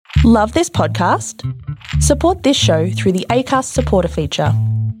Love this podcast? Support this show through the Acast supporter feature.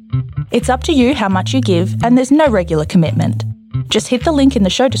 It's up to you how much you give, and there's no regular commitment. Just hit the link in the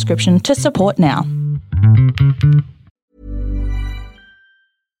show description to support now.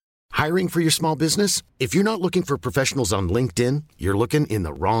 Hiring for your small business? If you're not looking for professionals on LinkedIn, you're looking in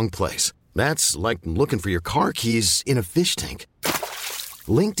the wrong place. That's like looking for your car keys in a fish tank.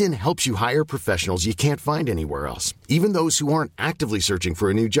 LinkedIn helps you hire professionals you can't find anywhere else, even those who aren't actively searching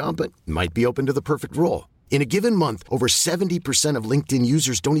for a new job but might be open to the perfect role. In a given month, over 70% of LinkedIn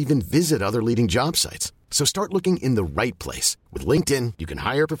users don't even visit other leading job sites. So start looking in the right place. With LinkedIn, you can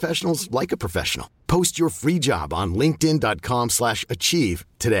hire professionals like a professional. Post your free job on linkedin.com/achieve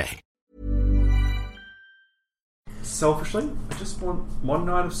today. Selfishly, I just want one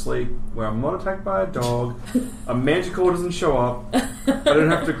night of sleep where I'm not attacked by a dog, a manticore doesn't show up, I don't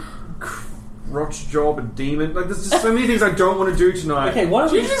have to crotch job a demon. Like, there's just so many things I don't want to do tonight. Okay, why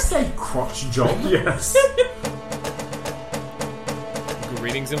don't Did you just say crotch job? Yes.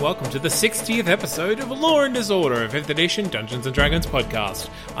 Greetings and welcome to the 60th episode of Law and Disorder, a 5th edition Dungeons & Dragons podcast.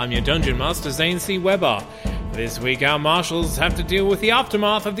 I'm your Dungeon Master, Zane C. Weber. This week our marshals have to deal with the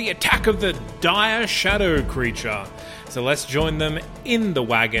aftermath of the attack of the dire shadow creature. So let's join them in the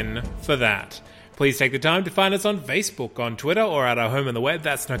wagon for that. Please take the time to find us on Facebook, on Twitter, or at our home on the web,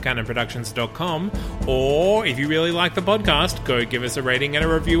 that's snowcannonproductions.com. Or, if you really like the podcast, go give us a rating and a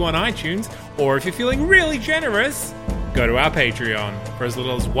review on iTunes. Or if you're feeling really generous, go to our Patreon. For as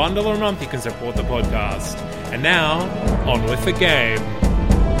little as $1 a month, you can support the podcast. And now, on with the game.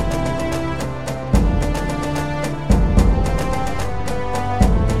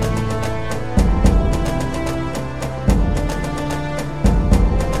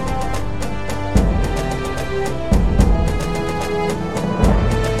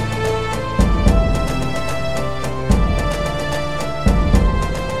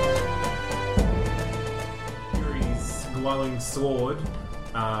 Sword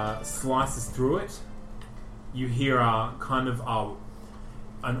slices through it. You hear an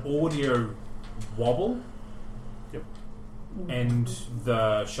audio wobble. Yep. And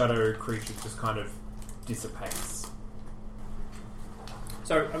the shadow creature just kind of dissipates.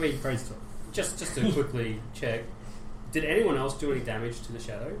 So, I mean, just to quickly check, did anyone else do any damage to the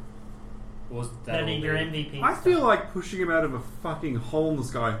shadow? Or was that No, your MVP. I feel like pushing him out of a fucking hole in the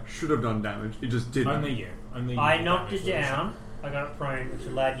sky should have done damage. It just didn't. Only you. I knocked it down. I got it prone, which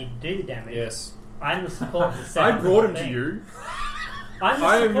allowed you to do the damage. Yes. I'm the support. I brought him to you. I'm the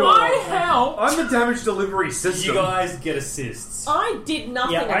I am support. your- I help! I'm the damage delivery system. You guys get assists. I did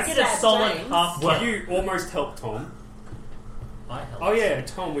nothing. Yeah, I get a solid half. Well, you almost helped Tom. I helped. Oh yeah,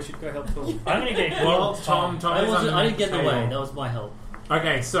 Tom, we should go help Tom. I'm gonna get Well, Tom I didn't get in the way. table. That was my help.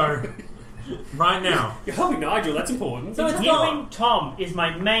 Okay, so right now, You're helping Nigel, that's important. So healing Tom is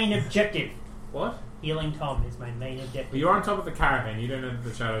my main objective. what? Healing Tom is my main objective. Well, you're on top of the caravan. You don't know that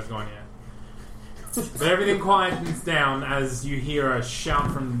the shadow's gone yet. But everything quietens down as you hear a shout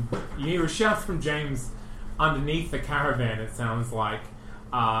from James underneath the caravan. It sounds like,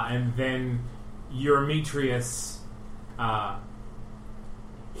 and then Eurymetrius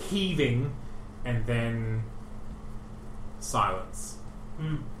heaving, and then silence.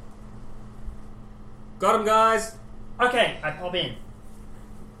 Got him, guys. Okay, I pop in.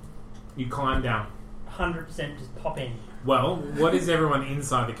 You climb down. 100% just pop in. Well, what is everyone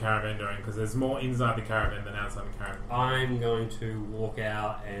inside the caravan doing? Because there's more inside the caravan than outside the caravan. I'm going to walk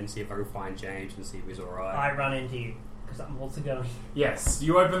out and see if I can find James and see if he's alright. I run into you because I'm also going. Yes,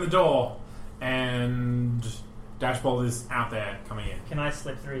 you open the door, and Dashbolt is out there coming in. Can I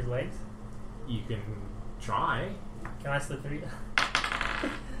slip through his legs? You can try. Can I slip through?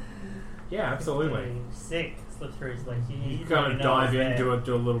 Yeah, absolutely. Sick. Slip through his legs. You kind of dive in, do a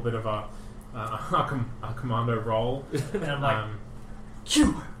little bit of a commando roll. And I'm like,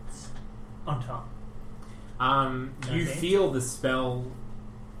 Q on top. You Okay. feel the spell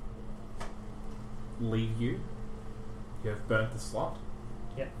leave you. You have burnt the slot.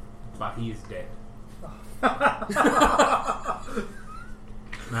 Yep. But he is dead.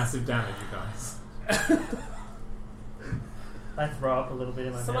 Massive damage, you guys. I throw up a little bit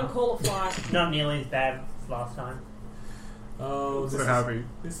in my Someone mouth. call it fly. Not nearly as bad as last time. Oh, So happy.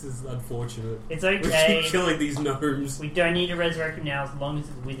 This is unfortunate. It's We okay. keep killing these gnomes. We don't need to resurrect him now as long as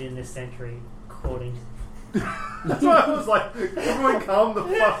it's within this century, according to... That's why I was like, everyone calm the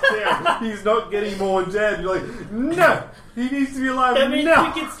fuck down. He's not getting more dead. You're like, no! He needs to be alive I mean, now!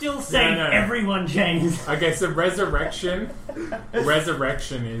 we can still save no. everyone, James. Okay, so resurrection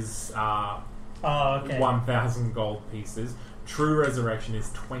is Oh, okay. 1,000 gold pieces. True resurrection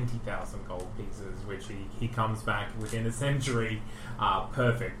is 20,000 gold pieces, which he comes back within a century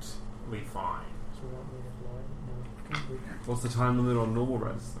perfectly fine. Do you want me to fly? No. What's the time limit on normal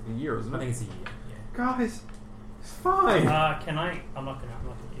res? Like a year, isn't it? I think it's a year. Yeah. Guys, it's fine. Can I? I'm not gonna.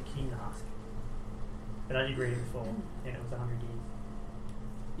 You're keen to ask. But I did read it before, and it was 100 years.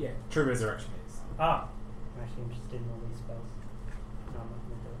 Yeah. True resurrection is. I'm actually interested in all these spells. No, I'm not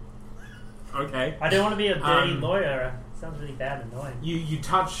gonna do it. Okay. I don't want to be a dirty lawyer. It sounds really bad and annoying. You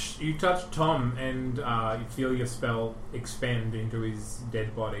touch Tom, and you feel your spell expand into his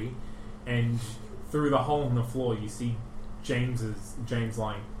dead body, and through the hole in the floor, you see James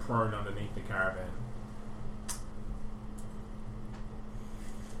lying prone underneath the caravan.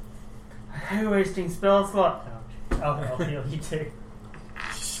 I hate wasting spell slot. No, I'll heal you too.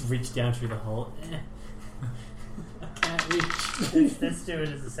 Just reach down through the hole. I can't reach. Let's do it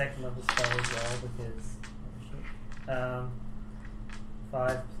as a second level spell as well because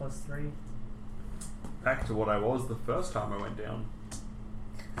 5 plus 3. Back to what I was the first time I went down.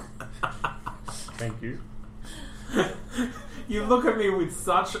 Thank you. You look at me with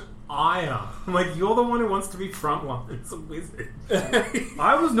such ire. I'm like, you're the one who wants to be frontline. It's a wizard.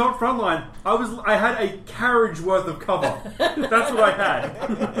 I was not frontline. I had a carriage worth of cover. That's what I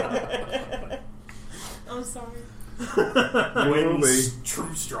had. I'm sorry. Wins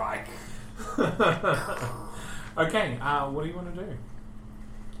true strike. Okay, what do you want to do?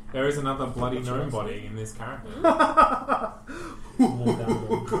 There is another bloody gnome body in this caravan.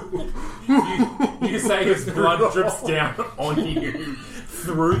 you say his blood drips down on you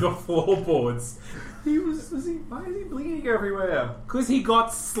through the floorboards. Why is he bleeding everywhere? Because he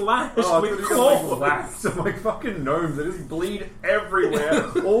got slashed with He claws. got whacked. I'm like fucking gnomes. They just bleed everywhere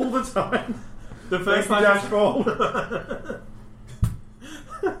all the time. The first Thank you, time Dashboard.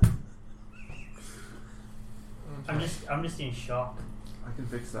 I'm just in shock. I can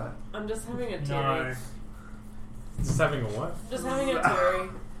fix that. I'm just having a No. teary. Just having a what? Just having a teary.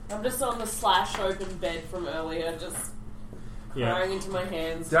 I'm just on the slash open bed from earlier, just crying into my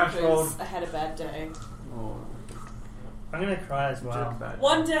hands Dashboard. because I had a bad day. Oh, I'm gonna cry as well. bad.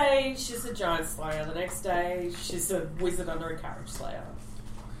 One day she's a giant slayer, the next day she's a wizard under a carriage slayer.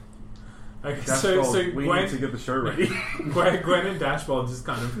 Okay, Dashboard, so we Gwen, need to get the show ready. Gwen and Dashboard just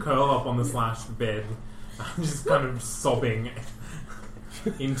kind of curl up on the slashed bed, just kind of sobbing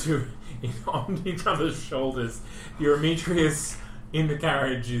on each other's shoulders. Eurymetrius in the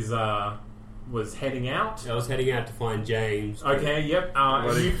carriage was heading out. I was heading out to find James. Okay, yep.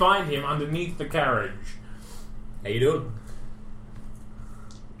 You find him underneath the carriage. How you doing?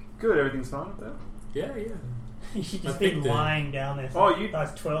 Good, everything's fine up there? Yeah. You should I just been think that- lying down there. Oh, you-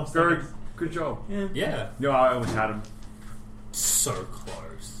 That's 12 Very seconds. good job. Yeah. No, I almost had him. So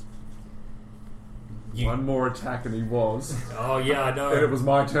close. One more attack and he was. Oh, yeah, I know. And it was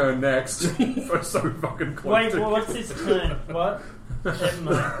my turn next. We're so fucking close. Wait, to what's this turn? What? Never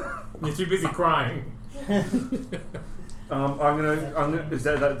mind. You're too busy crying. I'm gonna. Is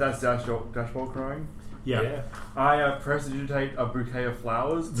that's Dashboard crying? Yeah. I prestidigitate a bouquet of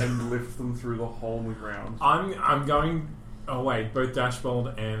flowers and lift them through the hole in the ground. I'm going. Oh wait, both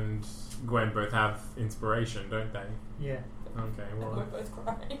Dashbold and Gwen both have inspiration, don't they? Yeah. Okay, We're well, both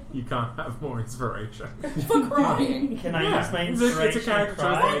crying. you can't have more inspiration. For crying. Can I use my It's inspiration? a character to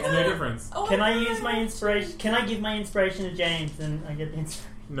choice. cry? Makes no difference. Oh, Can I no. use my inspiration? Can I give my inspiration to James and I get the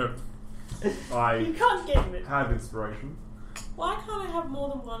inspiration? No. You I can't get it. have inspiration. Why can't I have more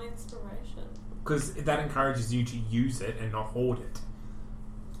than one inspiration? Because that encourages you to use it and not hoard it.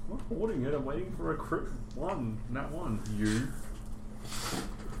 I'm not hoarding it. I'm waiting for a crit one. Not one. You.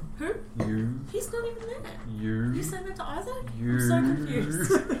 Who? You. He's not even there. You. You saying that to Isaac? You. I'm so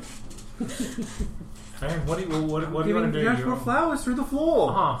confused. Hey, what do you want to do? Dashboard flowers through the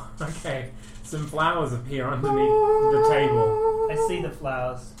floor. Oh, okay. Some flowers appear underneath the table. I see the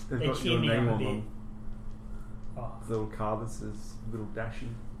flowers. They've They got cheer your me up name a on bit. them. Oh. The little card that says little Dashy.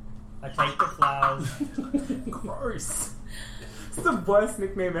 I take the flowers. Gross. It's the worst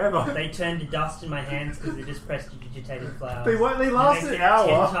nickname ever. They turn to dust in my hands because they're just prestidigitated flowers. They last They an make it hour.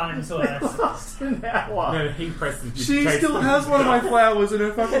 10 times They worse. last an hour. No, he pressed it. She still has one of my flowers in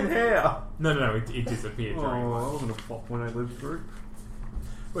her fucking hair. No, it disappeared during Oh, one. that wasn't a flop when I lived through.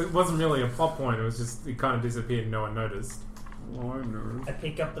 Well, it wasn't really a plot point, it was just, it kind of disappeared and no one noticed. Oh, I know. I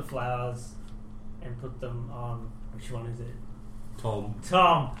pick up the flowers and put them on. Which one is it? Tom.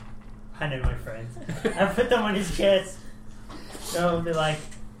 Tom! I know my friends. I put them on his chest. So I'll be like,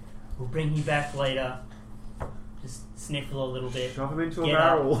 we'll bring you back later. Just sniffle a little bit. Shove him into a Get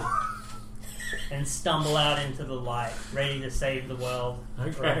barrel. and stumble out into the light, ready to save the world where I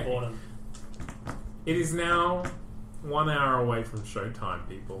Okay. bought him. It is now 1 hour away from showtime,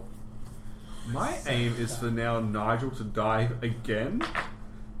 people. My aim is for now Nigel to die again.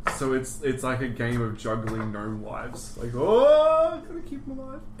 So it's like a game of juggling gnome lives. Like, oh, I'm gonna keep him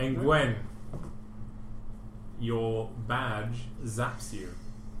alive. And Gwen, your badge zaps you.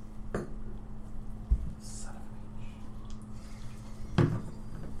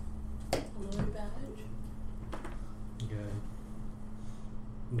 Hello, badge.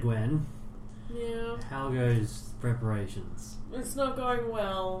 Gwen, Yeah. how goes preparations? It's not going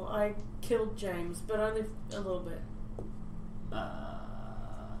well. I killed James, but only a little bit.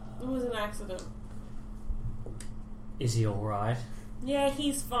 It was an accident. Is he alright? Yeah,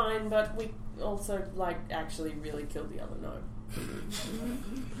 he's fine, but we also, actually really killed the other gnome.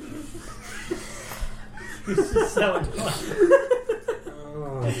 This is so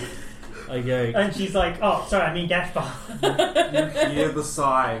annoying. Okay. And she's like, oh, sorry, I mean dash bar. You hear the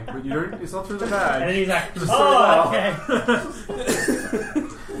sigh, but you don't. It's not through the And bag. then he's like, Just oh, so okay.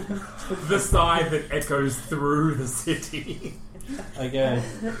 The sigh that echoes through the city. Okay.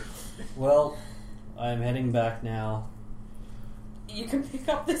 Well, I'm heading back now. You can pick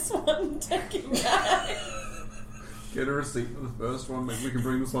up this one and take it back. Get a receipt for the first one. Maybe we can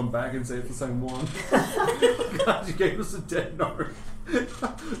bring this one back and say it's the same one. God, you gave us a dead gnome.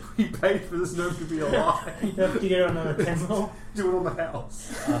 We paid for this gnome to be alive. You have to get on another temple. Do it on the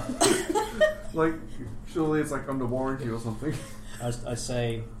house. Surely it's under warranty or something. I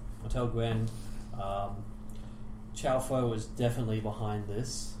tell Gwen, Chaufo was definitely behind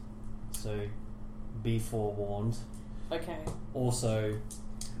this, so be forewarned. Okay. Also,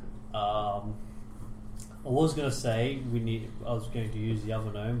 I was going to say I was going to use the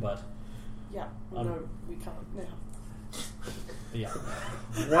other gnome, but Yeah. No, we can't now. yeah.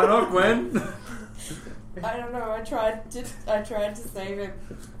 Why not, Gwen? I don't know. I tried to save him.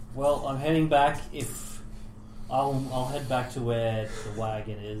 Well, I'm heading back. I'll head back to where the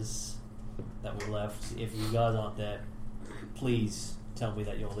wagon is that we left. If you guys aren't there, please tell me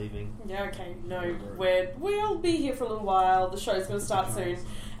that you're leaving. Yeah. Okay. No, we'll be here for a little while. The show's going to start soon,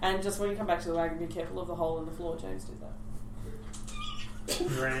 and just when you come back to the wagon, be careful of the hole in the floor. James did that.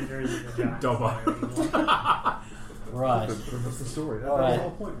 Miranda is a giant. Dobber. Right. That's the story. That's Alright. the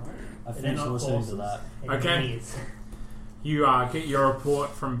whole point, right? I They're finished not listening to horses. that. They're Okay. ears. You get your report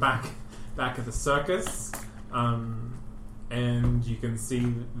from back at the circus, and you can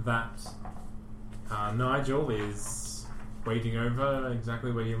see that Nigel is waiting over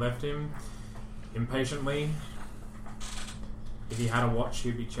exactly where you left him, impatiently. If he had a watch,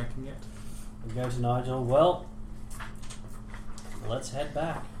 he'd be checking it. We go to Nigel. Well, let's head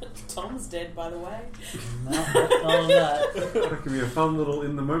back. Tom's dead, by the way. No, all of that. That could be a fun little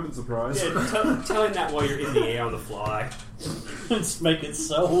in-the-moment surprise. Yeah, tell him that while you're in the air on the fly. Let's make it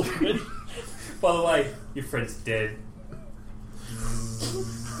so awkward. By the way, your friend's dead.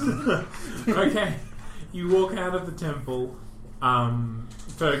 Okay, you walk out of the temple.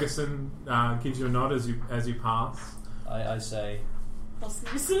 Ferguson gives you a nod as you pass. I say, I'll see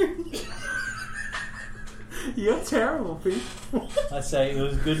you soon. You're terrible, people. it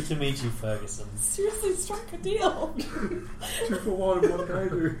was good to meet you, Ferguson. Seriously, strike a deal. 2 for 1 and what can I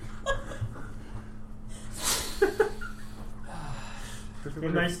do? The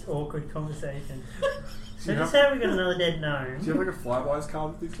most awkward conversation. So You just have- how we got another dead gnome. Do you have a Flybys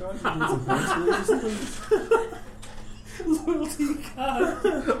card with these guys? You need some points for this or something? Loyalty card.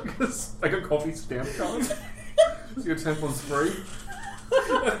 Like a coffee stamp card? So your 10th one's free?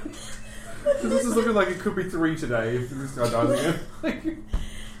 This is looking like it could be 3 today if this guy dies again.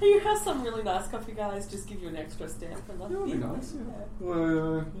 You have some really nice coffee guys just give you an extra stamp for That would be nice, yeah. Yeah.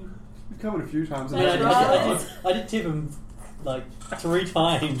 Well, you've come in a few times. That's and- right. I did tip him 3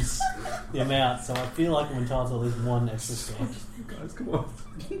 times the amount, so I feel like I'm entitled to at least one extra stamp. Guys, come on.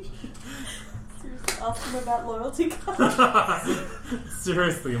 Seriously, ask him about loyalty cards.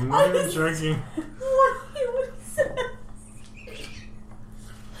 Seriously, I'm not even joking. What he says.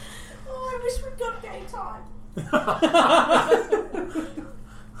 Oh, I wish we'd got game time.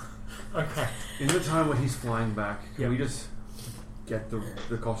 Okay. In the time when he's flying back, can Yep. we just get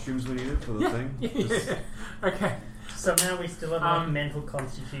the costumes we needed for the thing? Just- Yeah. Okay. Somehow we still have mental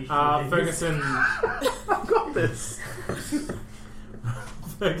constitution. to do this. Ferguson. I've got this.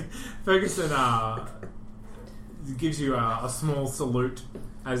 Ferguson gives you a small salute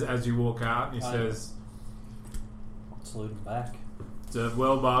as you walk out, and he says, Salute him back. "Serve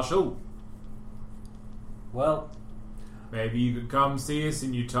well, Marshal. Well, Maybe you could come see us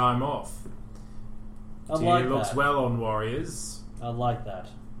in your time off. I'd Tea like looks that. well on warriors. I'd like that.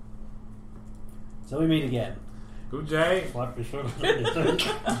 So we meet again. Good day." What we should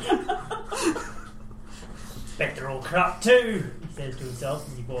Bet they're all corrupt too, he says to himself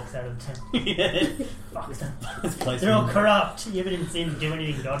as he walks out of the town. Fuck them. They're all corrupt. You haven't even seen them do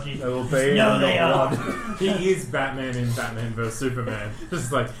anything dodgy. They will be. No, they are. He is Batman in Batman vs Superman.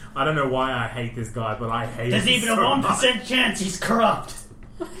 Just like, I don't know why I hate this guy, but I hate There's him even a so 1% chance he's corrupt.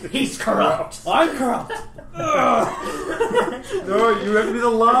 He's corrupt. I'm corrupt. No, you have to be the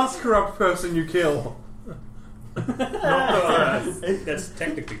last corrupt person you kill. That's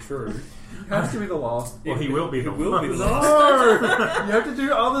technically true. He has to be the last. Well, he will be the will be the last. No! You have to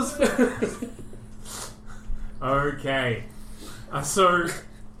do others first. Okay. So,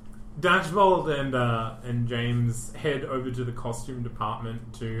 Dashbold and James head over to the costume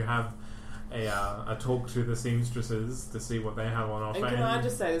department to have a talk to the seamstresses to see what they have on offer. And can I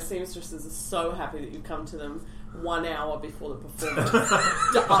just say, the seamstresses are so happy that you come to them 1 hour before the performance.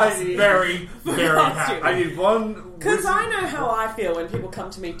 very, very happy. I need one. Because I know how I feel when people come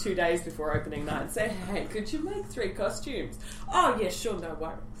to me 2 days before opening night and say, "Hey, could you make 3 costumes?" Oh, yeah, sure, no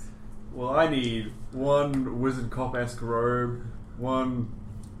worries. Well, I need one wizard cop-esque robe, one...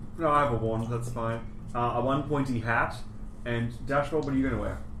 No, I have a wand, that's fine. A one pointy hat, and Dashboard, what are you going to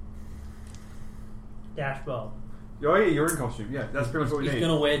wear? Dashboard. Oh yeah, you're in costume, yeah, that's pretty much what we He's need.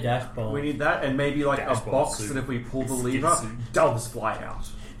 going to wear Dashboard. We need that, and maybe like a Dashboard box suit. that if we pull the lever, doves fly out.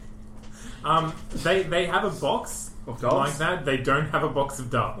 They have a box Of doves? like that. They don't have a box of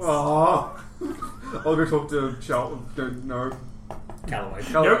doves. Oh. I'll go talk to Charles. No. Callaway.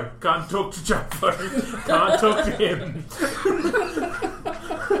 Nope, can't talk to Jumbo. Can't talk to him.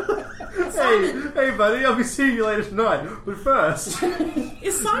 Hey, buddy, I'll be seeing you later tonight. But first,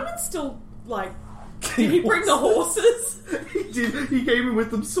 Is Simon still, like... Did he bring the horses? he did. He came in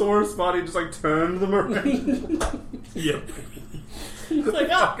with them, saw us, buddy, just like turned them around. Yep. It's like,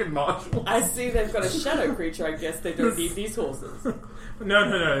 oh, Fucking Marshall. I see they've got a shadow creature. I guess they don't need these horses. No.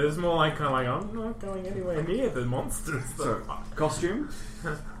 There's more like kind of like I'm not going anywhere near the monsters. So, costume.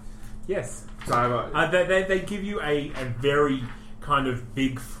 Yes. So, They give you a very kind of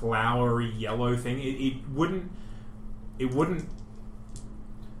big flowery yellow thing. It wouldn't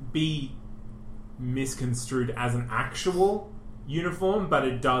be misconstrued as an actual uniform, but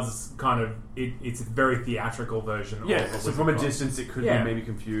it does kind of it's a very theatrical version. yeah. of So from a distance, it could Yeah. be maybe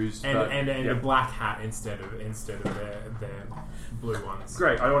confused. and but, a black hat instead of their blue ones.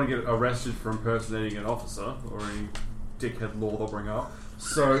 Great. I don't want to get arrested for impersonating an officer or any dickhead law they'll bring up.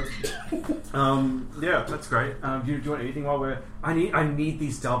 So, yeah, that's great. Do you want anything while we're? I need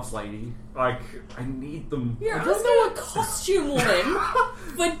these doves, lady. Like, I need them. You're also a costume woman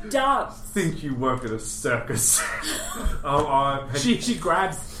for doves. Think you work at a circus? She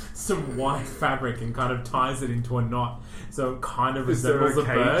grabs some white fabric and kind of ties it into a knot, so it kind of Is there resembles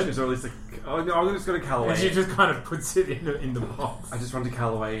a a cage? bird. Is there at least a? Oh no, I'm just going to Callaway. And she just kind of puts it in the box. I just run to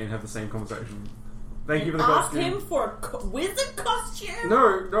Callaway and have the same conversation. Thank you for the Ask costume. him for a wizard costume.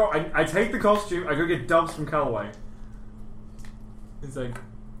 No, I take the costume. I go get doves from Callaway. It's like,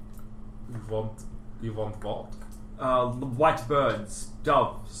 you want what? White birds,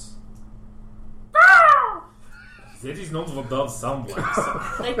 doves. That is not what doves sound like.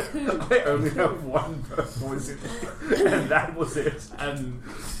 They could. I only have one voice in it, and that was it. And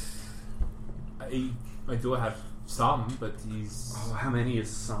I do have some, but he's. Oh, how many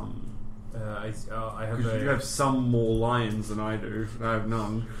is some? I have Because you have some more lions than I do. And I have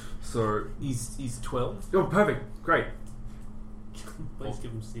none. So He's 12. oh, perfect, great. Please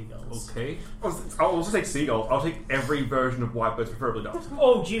give him seagulls. Okay. I'll also take seagulls. I'll take every version of white birds, preferably doves.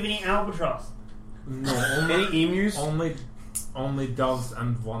 Oh, do you have any albatross? No, Any emus? only doves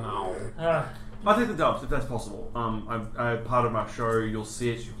and one owl. I'll take the doves if that's possible. I part of my show. You'll see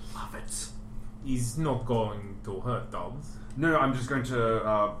it. You'll love it. He's not going to hurt doves. No, I'm just going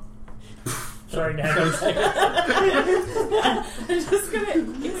to. Sorry, Dad. I'm just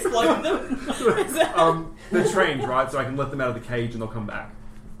gonna explode them. Is that- They're trained, right? So I can let them out of the cage and they'll come back.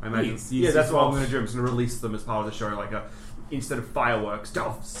 I imagine. Yes, Yeah, that's what I'm yes. going to do. I'm just going to release them as part of the show, like instead of fireworks,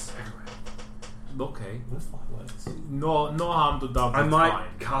 doves. Okay. What fireworks? No harm to doves. I it's might fine.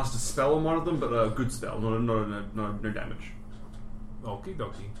 cast a spell on one of them, but a good spell, no damage. Okie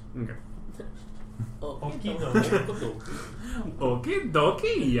dokie. Okay. Okie dokie. Okie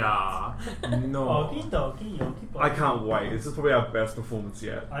dokie, yeah. No. Okie dokie, yokie I pokie. can't wait. This is probably our best performance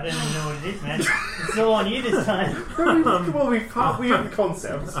yet. I don't even know what it is, man. It's all on you this time. Well, we have the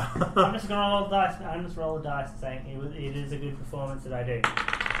concept. I'm just gonna roll the dice. I'm just roll the dice saying it is a good performance that I do.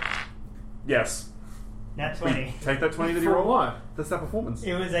 Yes. Nat 20. Take that 20 that you For roll. what? That's that performance.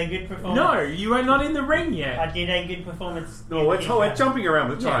 It was a good performance. No, you are not in the ring I yet. did a good performance. No, we're jumping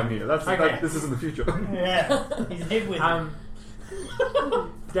around the time here. Okay. This is in the future. Yeah, he's did with it.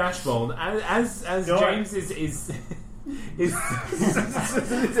 Dashbold, as Go on. James is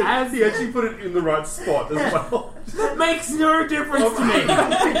As he actually put it in the right spot as well. that makes no difference to me.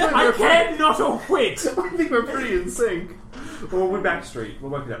 I can not or quit. I think we're pretty in sync. Well, we're Backstreet.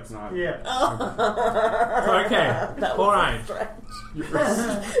 We'll work it out tonight. Yeah. Okay, That was all right.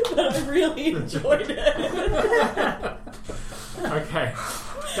 But I really enjoyed it. Okay,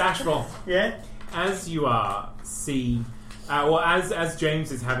 Dashbold. Yeah. As you see, as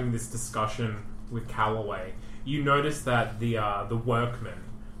James is having this discussion with Calloway, you notice that the workmen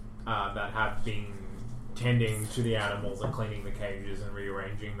that have been tending to the animals and cleaning the cages and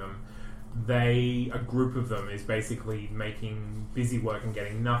rearranging them, a group of them is basically making busy work and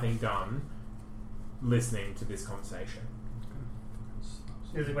getting nothing done, listening to this conversation.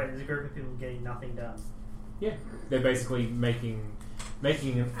 There's a group of people getting nothing done. Yeah, they're basically making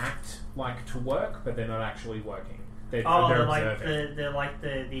an act like to work, but they're not actually working. They're observing. They're like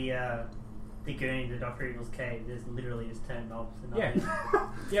the gurney to Dr. Evil's cave. There's literally just 10 knobs and nothing. Yeah.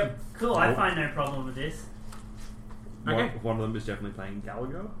 Yep. Cool. I find no problem with this. Okay. One of them is definitely playing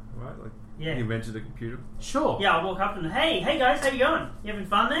Gallagher, right? Like, Yeah. he invented a computer. Sure. Yeah, I walk up to them. Hey guys, how you going? You having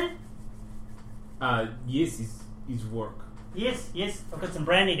fun there? Yes, his work. Yes. I've got some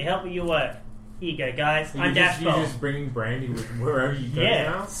brandy to help with your work. Here you go, guys. I'm You're Dashbold. just bringing brandy with wherever you go Yeah,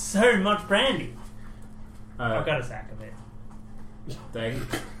 now? so much brandy. I've Uh, got a sack of it.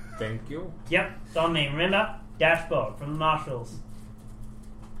 thank you. Yep, it's on me. Remember? Dashboard from the Marshals.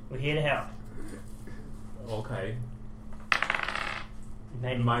 We're here to help. Okay. You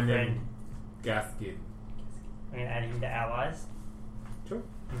made me My a friend. name, Gasket. I'm going to add him to allies. Sure.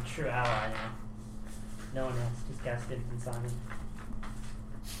 I'm a true ally now. No one else, just Gaston and Simon.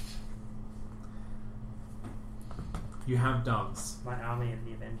 You have dogs. My army of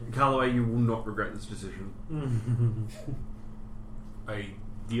the Avengers. Calloway, you will not regret this decision. I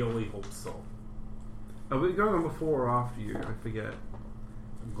ideally hope so. Are we going on before or after you? I forget.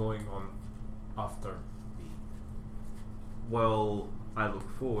 I'm going on after. Well, I look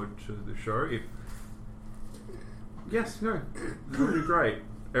forward to the show. If yes, no, it'll be great.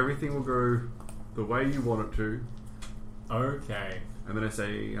 Everything will go the way you want it to. Okay. And then I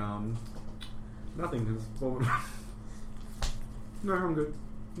say, nothing. Cause, no, I'm good.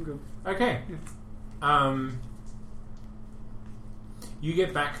 Okay. You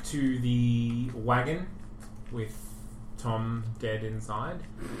get back to the wagon with Tom dead inside.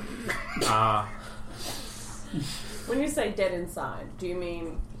 When you say dead inside, do you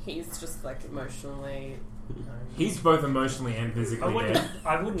mean he's just like emotionally? He's both emotionally and physically dead.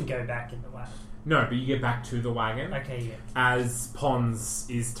 I wouldn't go back in the wagon. No, but you get back to the wagon. Okay, yeah. As Pons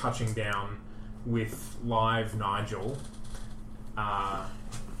is touching down with live Nigel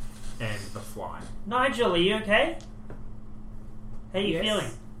and the fly. Nigel, are you okay? How are you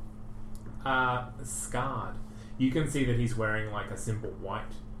feeling? Scarred. You can see that he's wearing like a simple white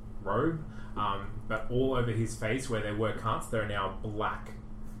robe, but all over his face where there were cuts, there are now black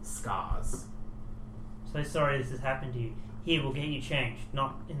scars. So sorry this has happened to you. Here, we'll get you changed.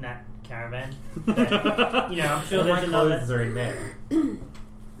 Not in that caravan. But, I'm sure All my there's another... clothes are in there.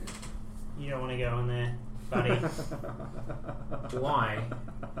 You don't want to go in there, buddy. Why?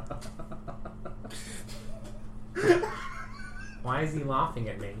 Why is he laughing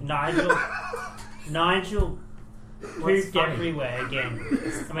at me? Nigel What's pooped funny? everywhere again.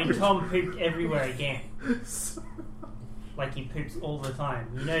 I mean, Tom pooped everywhere again. Like he poops all the time.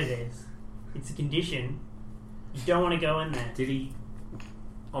 You know this. It's a condition. You don't want to go in there. Did he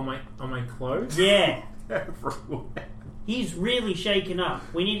on my clothes? Yeah. Everywhere. He's really shaken up.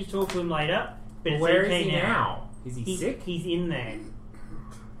 We need to talk to him later. But it's Where okay is he now? Is he sick? He's in there.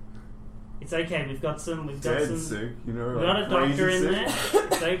 It's okay. We've got some. Dead sick, you know. We've got a like doctor crazy in sick. there.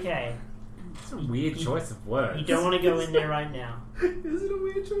 It's okay. It's a weird choice of words. You don't want to go in there right now. Is it a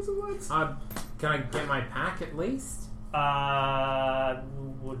weird choice of words? Can I get my pack at least?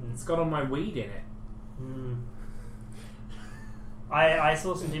 Wouldn't. It's got all my weed in it. I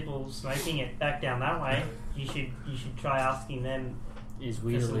saw some people smoking it back down that way. You should try asking them. Is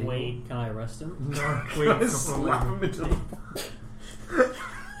weed Just some illegal? weed. Can I arrest him? No, Slap him into the...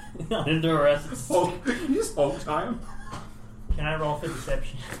 Under arrest. You just hold time. Can I roll for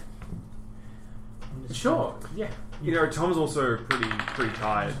deception? Sure. Yeah. You know, Tom's also pretty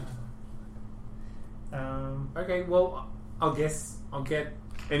tired. Okay. Well, I'll get.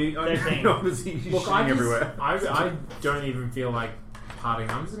 And he, 13. obviously he's Look, shitting everywhere. I don't even feel like partying.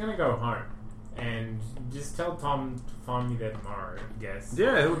 I'm just gonna go home and just tell Tom to find me there tomorrow. I guess.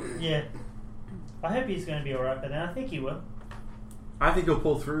 Yeah, Yeah. I hope he's going to be alright, but then I think he will. I think he'll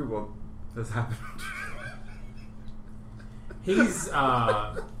pull through what has happened. He's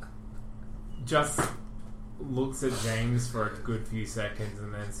just looks at James for a good few seconds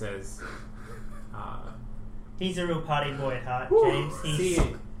and then says, He's a real party boy at heart, James. He's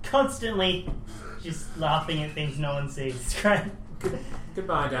constantly just laughing at things no one sees. It's great.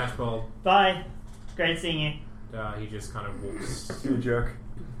 "Goodbye, Dashbold." Bye. Great seeing you. He just kind of walks You jerk.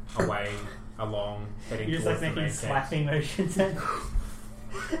 away, along, heading You're just towards like the making main tent. slapping motions.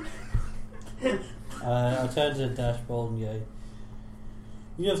 I turn to Dashbold and go,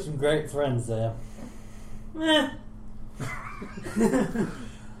 "You have some great friends there." Eh.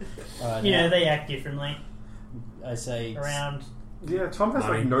 Alright, You know, now they act differently I say, around Yeah, Tom has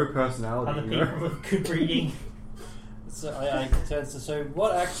like no personality. other you know? people of good breeding. So I turn to, so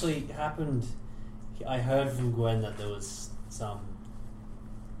what actually happened? I heard from Gwen that there was some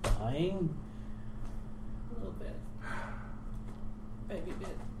dying. A little bit. Maybe a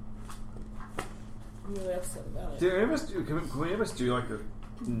bit. I'm really upset about it. Do any of us do? Can we ever do like a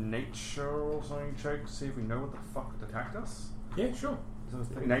nature or something check to see if we know what the fuck attacked us? Yeah, sure. Is that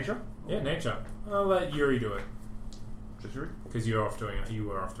a thing? Nature? Yeah, nature. I'll let Yuri do it Just Yuri? because you were off doing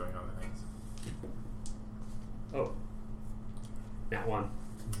other things. Oh. That one.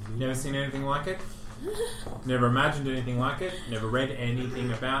 Never seen anything like it. Never imagined anything like it. Never read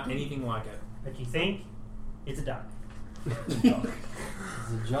anything about anything like it. But you think it's a duck. It's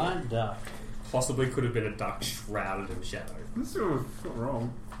a giant duck. Possibly could have been a duck shrouded in shadow. This is not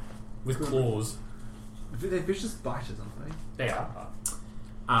wrong. With claws. They're vicious biters, aren't they? They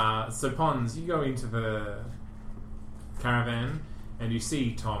are. So Pons, you go into the caravan and you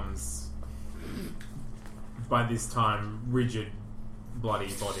see Tom's, by this time, rigid,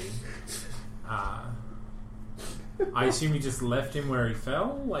 bloody body. I assume you just left him where he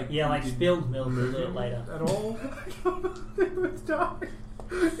fell? Yeah, like you spilled milk a move little him later. at all?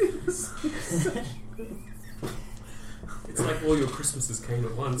 It's like all your Christmases came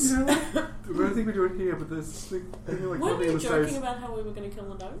at once. You know what? I don't think we're doing here, but there's this thing like Weren't something you in the joking stairs. about how we were going to kill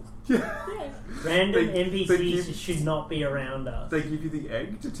the dogs? Yeah. Yeah. Random They NPCs give- should not be around us. They give you the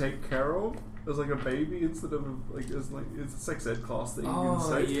egg to take care of as like a baby instead of like it's a sex ed class thing. Oh,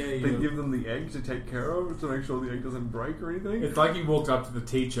 They yeah. give them the egg to take care of to make sure the egg doesn't break or anything. It's like you walked up to the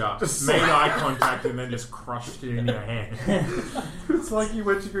teacher, Just made so- eye contact, and then just crushed it in your hand. It's like you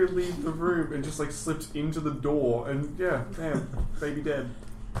went to go leave the room and just like slipped into the door and yeah, damn, baby dead.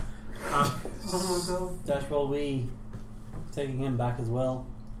 Dashbold, we taking him back as well.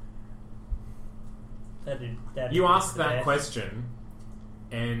 That'd You be ask the that best. question,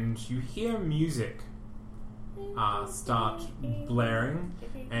 and you hear music start blaring,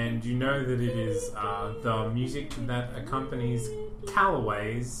 and you know that it is the music that accompanies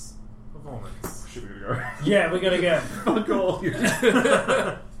Callaway's performance. Should we go? Yeah, we gotta go. Fuck all you.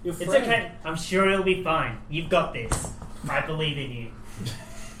 Your It's friend. okay. I'm sure it'll be fine. You've got this. I believe in you.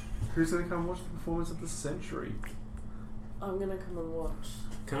 Who's gonna come watch the performance of the century? I'm going to come and watch.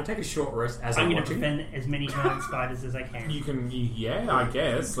 Can I take a short rest as I'm I'm going to watching? prevent as many giant spiders as I can. You can, yeah, I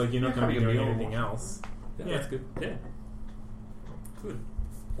guess. Like you're not going to be Having a doing meal. anything else. Yeah, Yeah. that's good. Yeah. Good.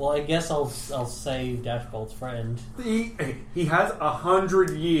 Well, I guess I'll save Dashbold's friend. He has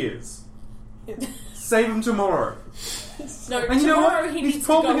 100 years. Save him tomorrow. No, And you know tomorrow what? he He's needs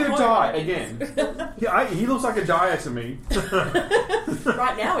probably to go going to home. die again. He looks like a dyer to me.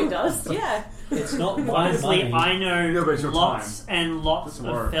 Right now he does, yeah. It's not my Honestly, money. I know Yeah, but it's your lots and lots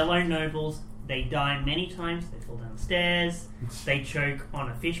Tomorrow. of fellow nobles. They die many times. They fall downstairs. They choke on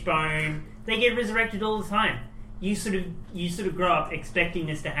a fishbone. They get resurrected all the time. You sort of grow up expecting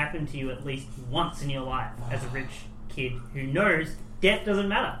this to happen to you at least once in your life as a rich kid who knows death doesn't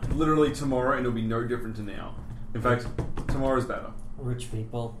matter. Literally tomorrow, and it'll be no different to now. In fact, tomorrow's better. Rich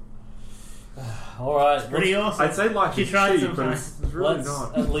people. Alright, Pretty awesome. I'd say life You is tried cheap, but sometime. it's really let's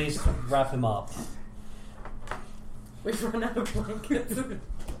not. at least wrap him up. We've run out of blankets.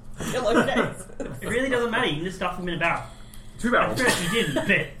 Pillowcase. It really doesn't matter. You can just stuff them in a barrel. 2 At barrels. first you didn't,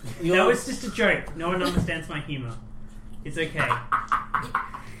 but that was just a joke. No one understands my humour. It's okay.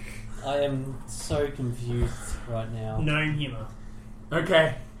 I am so confused right now. Gnome humour.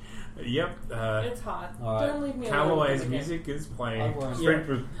 Okay. Yep. It's hot. Alright. Don't leave me alone. Callaway's again. music is I playing. won't. Straight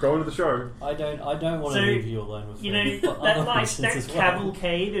for going to the show. I don't want So, to leave you alone with You me. know, for that other like reasons that as well.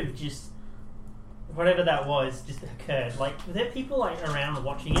 cavalcade of just whatever that was just occurred. Like, were there people like around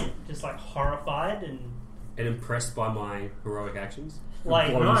watching it, just like horrified and And impressed by my heroic actions. like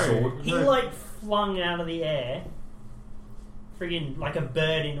Blowing No. sword. he like flung out of the air, friggin' like a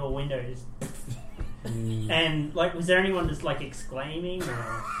bird into a window, just And like, was there anyone just like exclaiming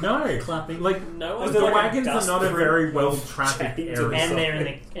or No, Clapping. like No the one's wagons are not a very well trafficked chained to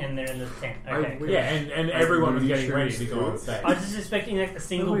area. and they're in the tent. Okay, cool. Yeah, and everyone was getting ready to go on stage. I was just expecting like the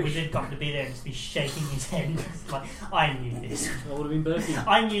single wizard got to be there and just be shaking his head and just like, I knew this. That would have been Berkey.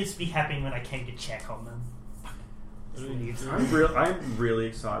 I knew this would be happening when I came to check on them. I'm really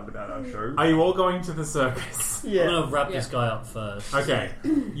excited about our show. Are you all going to the circus? I'm going to wrap Yeah. this guy up first. Okay,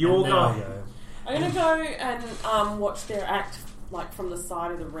 you all And then I'll go. go. I'm gonna go and watch their act like from the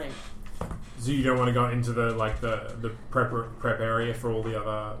side of the ring. So you don't want to go into the prep area for all the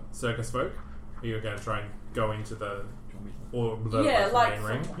other circus folk? Are you going to try and go into the like main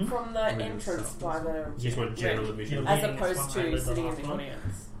ring? from the entrance by the You just want general ring, division. as Yeah, opposed that's what I to was sitting in last the one.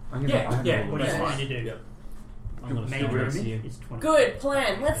 audience. Yeah, What do that's you want fine. me to do? I'm going to Maybe stand next to you. it's 20. Good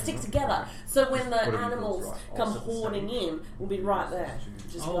plan. Let's stick together. So when the Whatever you animals feels right. come I'll set the hoarding stage. in, we'll be right there.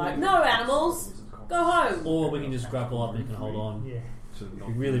 Just Oh, like, yeah. no animals, go home. Or we can just grapple up and you can hold on. Yeah.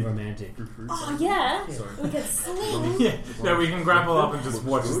 Be really romantic. Oh yeah, we can sling. Yeah, no, we can grapple up and just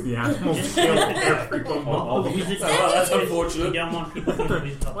watch as the animals kill everyone. Oh, the wizard's that's You unfortunate. don't want people to the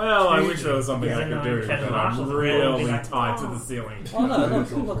wizard. Well, I wish there was something Yeah, I could no, do, Shadow but Marshals I'm will be really like, tied to the ceiling. Oh no,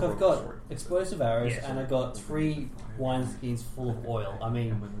 look, I've got explosive arrows Yes. and I've got 3 wineskins full of oil. I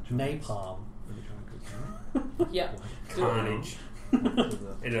mean, napalm. Yeah. Carnage.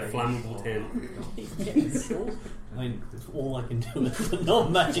 In a flammable tent. Yes. I mean, all I can do is a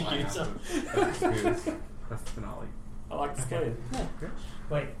non-magic user. That's the finale. I like this game.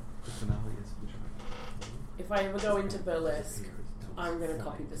 Wait, The finale is If I ever go into burlesque, I'm gonna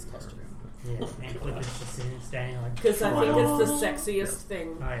copy this costume yeah, and Clifford's just sitting and standing like. because I think it's the sexiest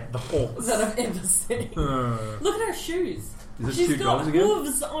thing Oh, yeah. The horse. that I've ever seen. Look at her shoes. Is it She's cute got dogs again?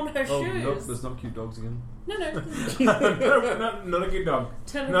 hooves on her Oh, shoes. no, there's not cute dogs again. No, no, not a good dog.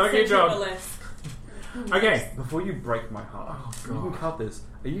 Turn Not a good century dog. burlesque. Okay. Before you break my heart, you can cut this.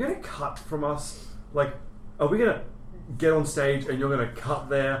 Are you going to cut from us? Like, are we going to get on stage and you're going to cut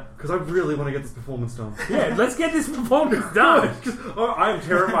there? Because I really want to get this performance done. Yeah, let's get this performance done. I'm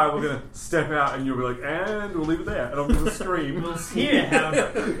terrified we're going to step out and you'll be like, and we'll leave it there. And I'm going to scream. We'll hear how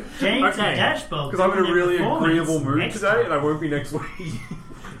James Okay. and Dashbolt. Because I'm in a really performance agreeable mood next today time. and I won't be next week.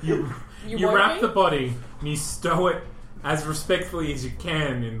 You won't wrap be? the body and you stow it as respectfully as you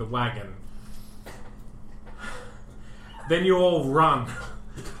can in the wagon. Then you all run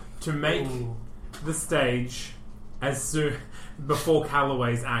to make Ooh. the stage as soon before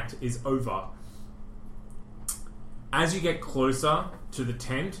Calloway's act is over. As you get closer to the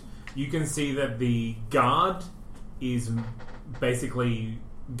tent, you can see that the guard is basically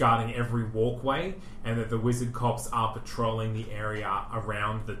guarding every walkway, and that the wizard cops are patrolling the area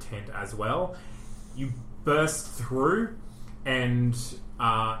around the tent as well. You burst through, and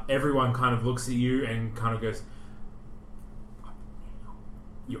everyone kind of looks at you and kind of goes,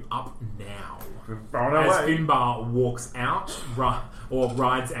 "You're up now." On As our way. Finbar walks out, or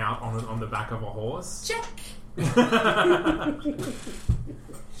rides out on the back of a horse. Check. It's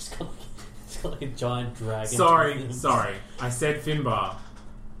got like a giant dragon. Sorry. I said Finbar.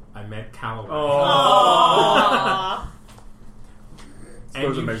 I meant Calloway. Aww. And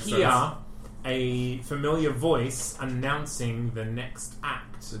Suppose it you makes hear sense. a familiar voice announcing the next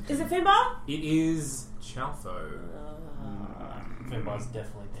act. Is it Finbar? It is Chalfo. Finbar's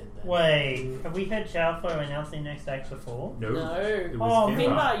definitely dead then. Wait, have we had Chalfo announce the next act before? No. No. It was Oh,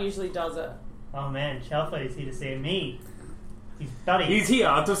 Finbar. Finbar usually does it. Oh man, Chalfo is here to see me. He's buddy. He's here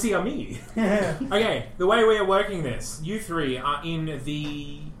to see me. Okay, the way we are working this, you three are in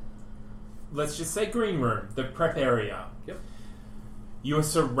the, let's just say, green room, the prep area. Yep. You are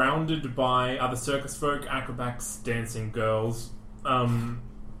surrounded by other circus folk, acrobats, dancing girls.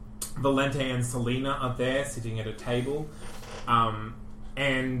 Valente and Selena are there, sitting at a table.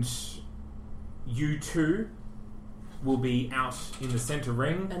 And you two will be out in the center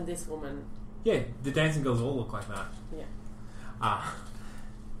ring. And this woman. Yeah, the dancing girls all look like that. Yeah.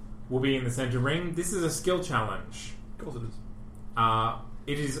 Will be in the center ring. This is a skill challenge. Of course it is.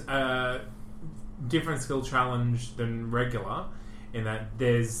 It is a different skill challenge than regular, in that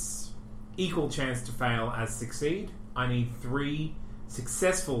there's equal chance to fail as succeed. I need 3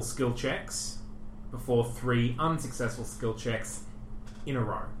 successful skill checks before 3 unsuccessful skill checks in a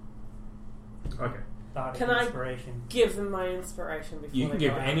row. Okay. Bardic Can I- inspiration. Give them my inspiration before You they can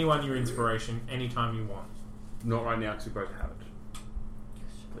give go out. anyone your inspiration anytime you want. Not right now because we both have it.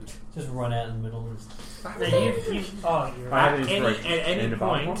 Just run out in the middle and just... No, you. Oh, you're I right. have an inspiration. At any And a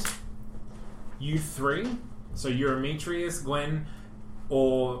bottom point, one? you 3, so you're Demetrius, Glenn,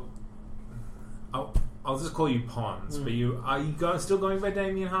 or I'll just call you Pons. But are you still going by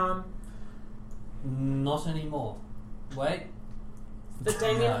Damien Hahn? Not anymore. Wait. The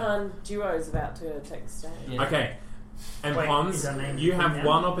Damien No. Han duo is about to take the stage. Yeah. Okay. And Wait, Pons, is that name you have now?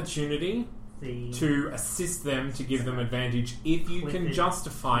 one opportunity The to assist them to give them advantage if you can Clifford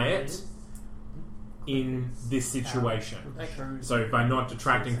justify it is- in this situation. Okay. So by not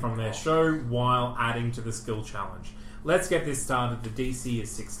detracting from their show while adding to the skill challenge. Let's get this started. The DC is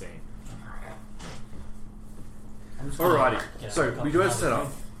 16. I'm just gonna Alrighty. get a So couple we do a of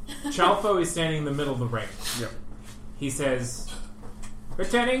setup. Chalfo is standing in the middle of the ring. Yep. He says,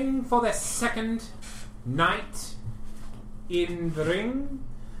 returning for the second night in the ring,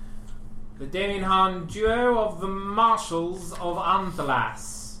 the Damien Han duo of the Marshals of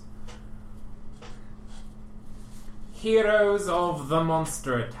Anthelas. Heroes of the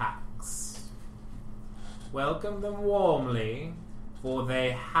monster attacks. Welcome them warmly, for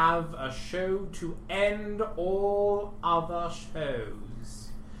they have a show to end all other shows.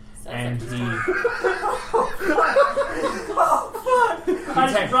 And Sounds he...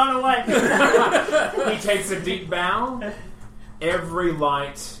 I just run away. He takes a deep bow. Every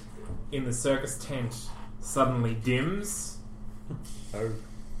light in the circus tent suddenly dims.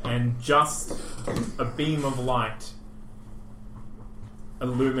 And just a beam of light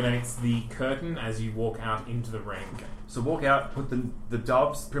illuminates the curtain as you walk out into the ring. So walk out, put the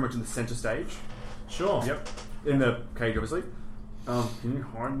dubs pretty much in the center stage. Sure. Yep. In the cage, obviously. Can you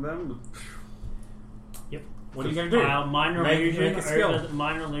hide them? What are you going to do? Minor Make illusion. a skill.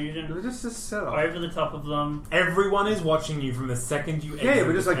 Minor illusion. Just set up. Over the top of them. Everyone is watching you from the second you exit. Yeah,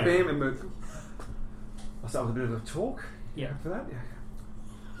 we're just the like tent. bam and move. I'll start with a bit of a talk. Yeah. For that,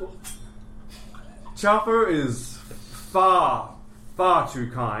 yeah. Chalfo is far, far too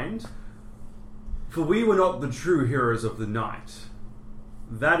kind. For we were not the true heroes of the night.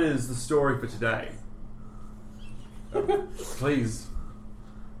 That is the story for today. Please.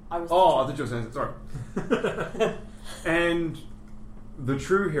 I was Oh, I thought you were saying sorry. And the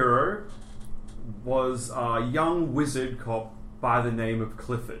true hero was a young wizard cop by the name of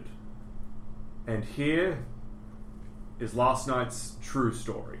Clifford. And here is last night's true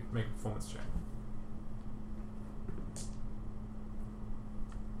story. Make a performance check.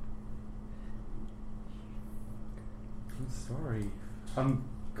 I'm sorry. I'm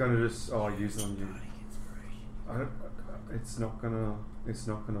gonna just use them. It's not gonna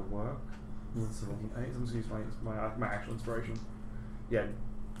work. It's 8. I'm just gonna use my actual inspiration. Yeah,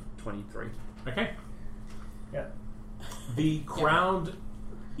 23. Okay. Yeah. The crowd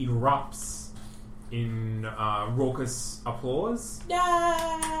erupts in raucous applause.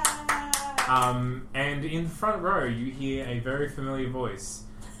 And in the front row, you hear a very familiar voice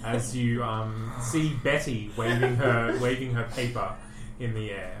as you see Betty waving her paper in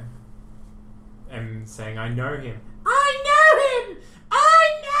the air and saying, "I know him. I know him.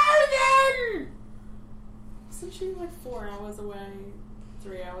 I know them." Isn't she like 4 hours away?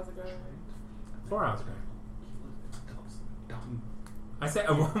 3 hours ago? 4 hours ago. I said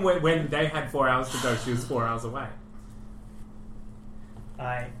when they had 4 hours to go, she was 4 hours away.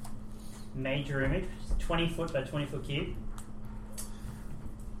 I major image, 20 foot by 20 foot cube.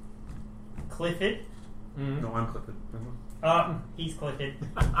 Clifford. No, I'm Clifford. Oh, he's Clifford.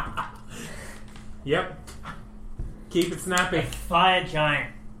 Yep. Keep it snappy. Fire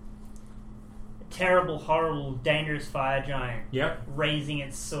giant. A terrible, horrible, dangerous fire giant. Yep. Raising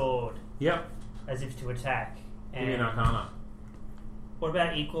its sword Yep. as if to attack. Give me an Arcana. What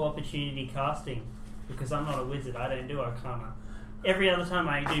about equal opportunity casting? Because I'm not a wizard, I don't do Arcana. Every other time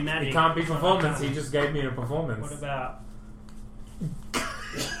I do magic... It can't be it's not performance. Arcana. He just gave me a performance. What about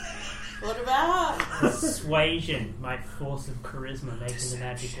What about? persuasion? My force of charisma making the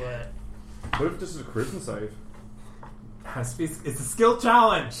magic work. What if this is a charisma save? It's a skill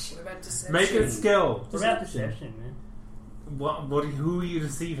challenge. What about deception? Make it skill. What about deception, man? Who are you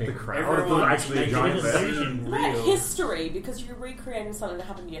deceiving? The crowd. Everyone It's actually a making giant it bear. Illusion What about real. history? Because you're recreating something that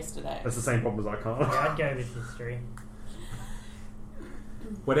happened yesterday. That's the same problem as I can't. Yeah, I'd go with history.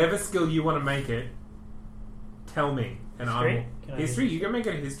 Whatever skill you want to make it, tell me, and I History? will. Can I History. use- You can make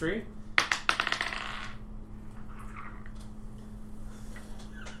it a history.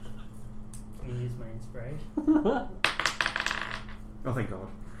 Can you use my inspiration? Oh, thank God.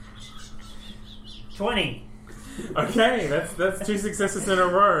 20. Okay, that's 2 successes in a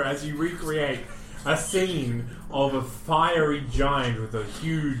row as you recreate a scene of a fiery giant with a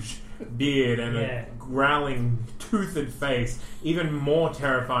huge beard and Yeah. a growling, toothed face, even more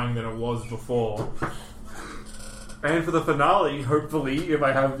terrifying than it was before. And for the finale, hopefully, if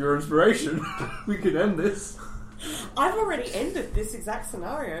I have your inspiration, we can end this. I've already ended this exact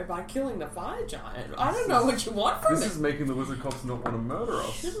scenario by killing the fire giant. I don't know what you want from This me. is making the wizard cops not want to murder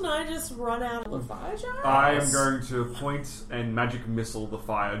us. Shouldn't I just run out of the fire giant? I am going to point and magic missile the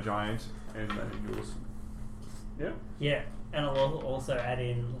fire giant, and then you'll... Yeah? Yeah, and I'll also add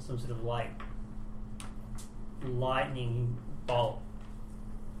in some sort of like lightning bolt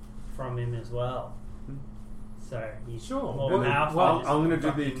from him as well. So he's Sure. more Well, powerful. well, as I'm going to do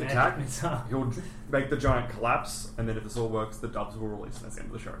fucking the magic attack. missile. He'll make the giant collapse, and then if this all works, the dubs will release, and that's the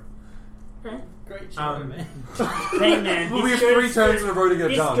end of the show. Great show, man. Hey man, Well, we this have 3 goes turns for- in a row to get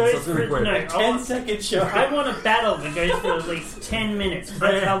this done, so goes it's really for- quick. no, I 10-second show. I want a battle that goes for at least 10 minutes.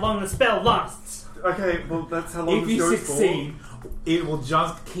 That's how long the spell lasts. Okay, well, that's how long If this you goes succeed, it will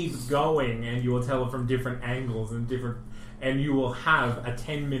just keep going, and you will tell it from different angles and you will have a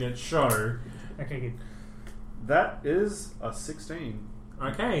 10-minute show. Okay, good. for. That is a 16.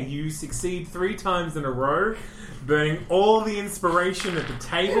 Okay, you succeed 3 times in a row, burning all the inspiration at the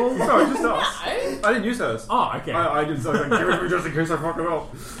table. No, just us. No. I didn't use hers. Oh, okay. I didn't say, give it to me just in case I fuck it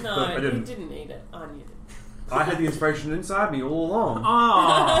up. No, But I you didn't. didn't need it. I needed it. I had the inspiration inside me all along.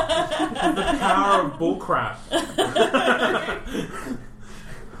 Ah, the power of bullcrap.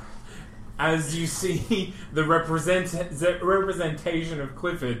 As you see the representation of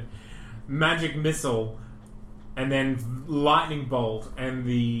Clifford, magic missile, and then lightning bolt, and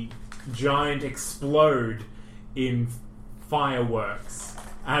the giant explode in fireworks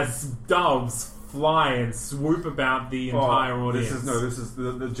as doves fly and swoop about the entire audience. This is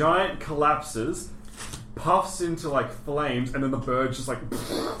the giant collapses, puffs into like flames, and then the bird just like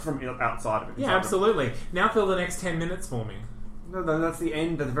from outside of it. Yeah, absolutely. Now fill the next 10 minutes for me. No, that's the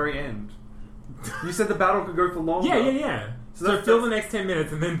end. At the very end. You said the battle could go for longer. Yeah. So fill the next 10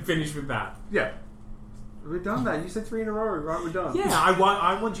 minutes and then finish with that. Yeah. We've done that. You said 3 in a row, right? We're done. Yeah,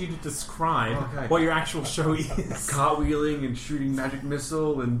 I want you to describe what your actual show is. Cartwheeling and shooting magic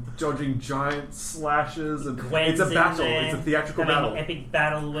missile and dodging giant slashes and Gwen's it's a in battle. there, It's a theatrical having battle. an epic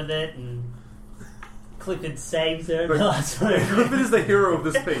battle with it, and Clifford saves her. But- in the last one. Clifford is the hero of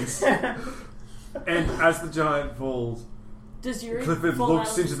this piece. And as the giant falls, Does Yuri Clifford fall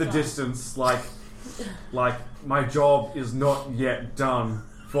looks out of into the sky? distance like my job is not yet done,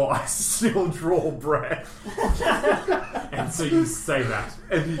 for I still draw breath. And so you say that.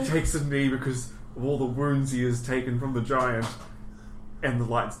 And he takes a knee because of all the wounds he has taken from the giant, and the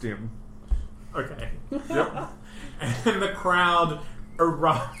lights dim. Okay. Yep. And the crowd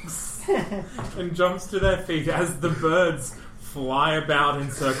erupts and jumps to their feet as the birds fly about in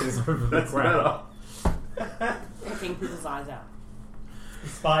circles over the That's crowd. better. Picking people's eyes out. The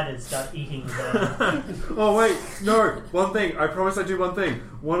spiders start eating the bird. Oh wait, no. One thing. I promise I do one thing.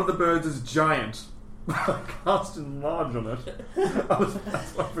 One of the birds is giant. I cast enlarge on it. That's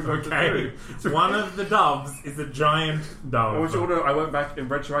what I forgot to Okay. do. One of the doves is a giant I wish dove. I went back and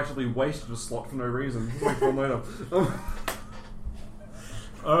retroactively wasted a slot for no reason. Wait for later.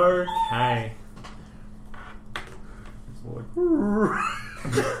 Okay. It's more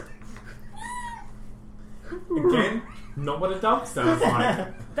like, Again, not what a dove sounds like.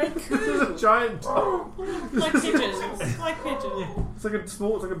 They this is a coo. giant dog. Like pigeons. Like pigeons. It's like a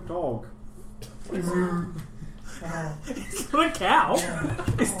small. It's like a dog. It's not a cow.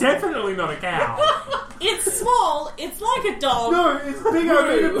 It's definitely not a cow. It's small. It's like a dog. No, it's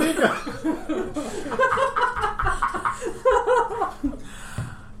bigger, bigger.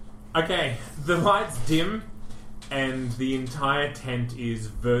 Okay, the lights dim and the entire tent is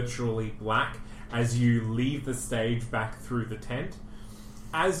virtually black as you leave the stage back through the tent.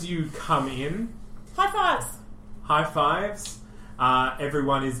 As you come in, High fives. high fives.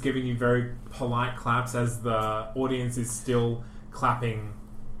 Everyone is giving you very polite claps as the audience is still clapping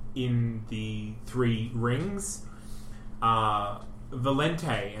in the 3 rings.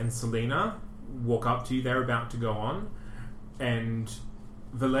 Valente and Selena walk up to you. They're about to go on. And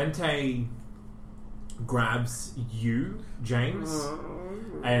Valente grabs you, James,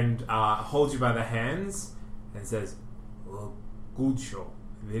 and holds you by the hands and says, "Oh, good show.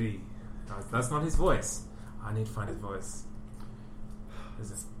 Very..." That's not his voice. I need to find his voice.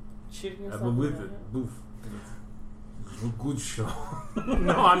 Shooting yourself. With in the it. head. Boof. Good show.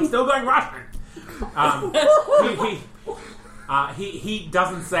 No, I'm still going Russian. He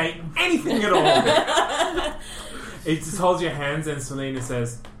doesn't say anything at all. He just holds your hands and Selena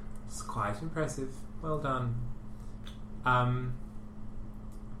says, "It's quite impressive. Well done.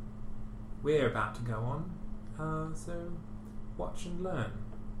 We're about to go on, so watch and learn."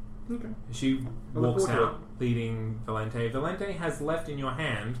 Okay. She look walks forward to out, leading Valente. Valente has left in your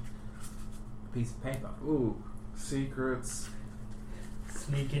hand a piece of paper. Ooh, secrets.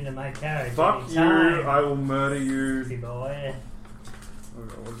 Sneak into my carriage. Fuck you! anytime. I will murder you. Pretty boy. Oh,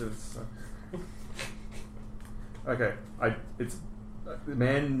 God, what is this? Okay, it's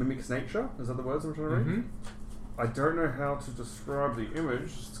man mimics nature. Is that the words I'm trying to read? Mm-hmm. I don't know how to describe the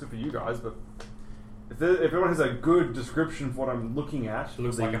image. It's good for you guys, but if everyone has a good description for what I'm looking at, It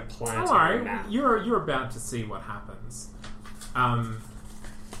looks like a planetary Alright, map. you're about to see what happens.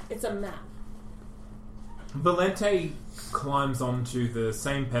 It's a map. Valente climbs onto the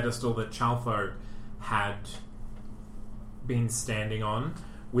same pedestal that Chalfo had been standing on,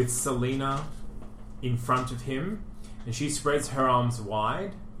 with Selena in front of him, and she spreads her arms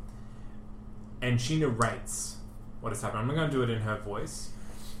wide, and she narrates what has happened. I'm not going to do it in her voice,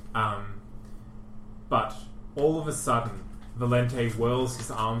 but all of a sudden, Valente whirls his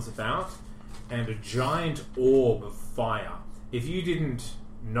arms about, and a giant orb of fire. If you didn't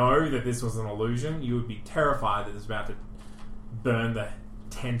know that this was an illusion, you would be terrified that it was about to burn the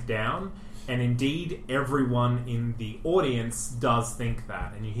tent down. And indeed, everyone in the audience does think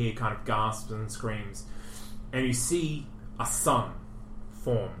that. And you hear kind of gasps and screams. And you see a sun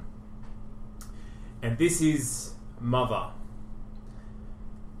form. And this is Mother.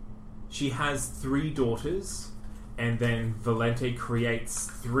 She has 3 daughters. And then Valente creates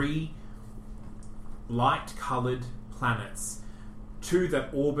 3 light-coloured planets. 2 that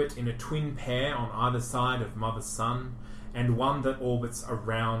orbit in a twin pair on either side of Mother's sun. And 1 that orbits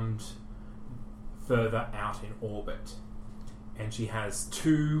around further out in orbit. And she has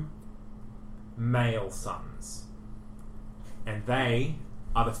 2 male suns. And they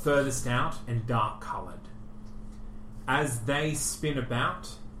are the furthest out and dark coloured. As they spin about,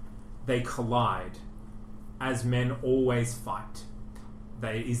 they collide. As men always fight.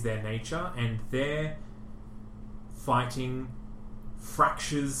 That is their nature, and their fighting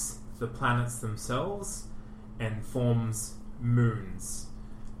fractures the planets themselves and forms moons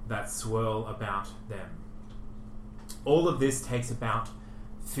that swirl about them. All of this takes about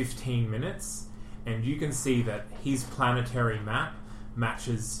 15 minutes, and you can see that his planetary map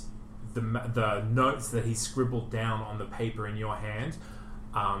matches the notes that he scribbled down on the paper in your hand,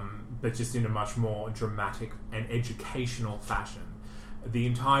 but just in a much more dramatic and educational fashion. The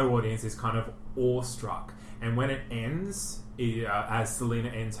entire audience is kind of awestruck, and when it ends, as Selena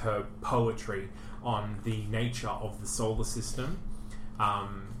ends her poetry on the nature of the solar system,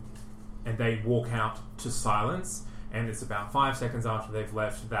 and they walk out to silence, and it's about 5 seconds after they've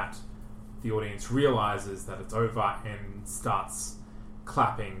left that the audience realizes that it's over and starts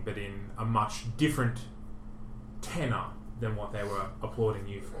clapping, but in a much different tenor than what they were applauding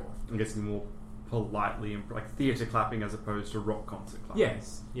you for. I'm guessing more politely, like theatre clapping as opposed to rock concert clapping.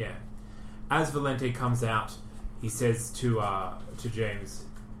 Yes, yeah. As Valente comes out, he says to James,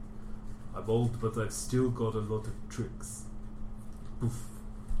 "I'm old, but I've still got a lot of tricks. Boof.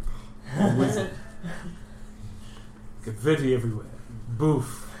 A wizard. Confetti everywhere.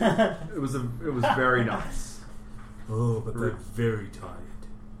 Boof. It was very nice. Oh, but they're very tired."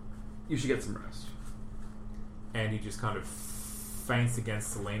 You should get some rest. And he just kind of faints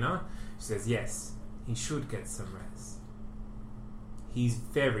against Selena. She says, yes, he should get some rest. He's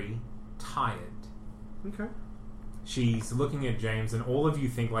very tired. Okay. She's looking at James, and all of you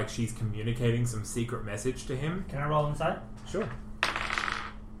think like she's communicating some secret message to him. Can I roll inside? Sure.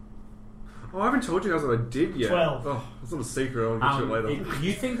 Oh, I haven't told you guys what I did yet. 12. Oh, it's not a secret. I'll get you later.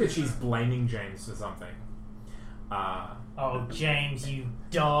 You think that she's blaming James for something. Oh, James, you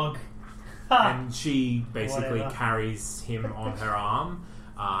dog. And she basically Whatever. carries him on her arm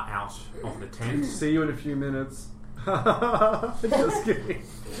out of the tent. See you in a few minutes. Just kidding.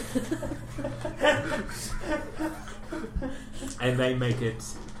 And they make it.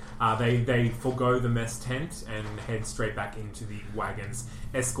 They forgo the mess tent and head straight back into the wagons,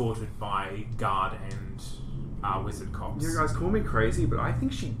 escorted by guard and wizard cops. You guys call me crazy, but I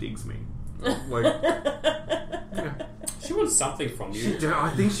think she digs me. Like, yeah. She wants something from you.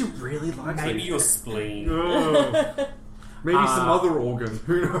 I think she really likes me. Maybe your spleen. Ugh. Maybe some other organ.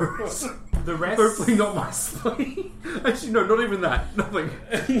 Who knows? The rest. Hopefully not my spleen. Actually, no, not even that. Nothing.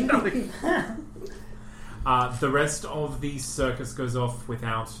 Nothing. The rest of the circus goes off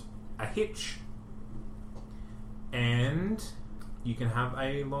without a hitch, and you can have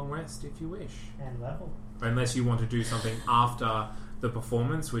a long rest if you wish, And level. unless you want to do something after the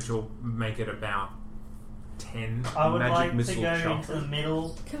performance, which will make it about 10 I would magic like to missile go shots. into the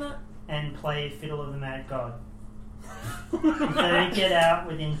middle Can I? and play Fiddle of the Mad God. If they don't get out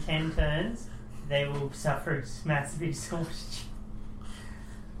within 10 turns, they will suffer massive exhaustion.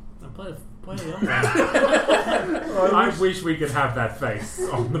 I wish we could have that face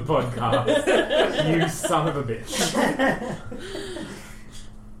on the podcast. You son of a bitch.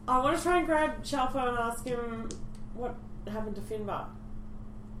 I want to try and grab Shalfo and ask him what happened to Finbar.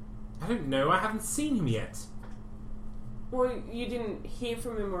 I don't know. I haven't seen him yet. Well, you didn't hear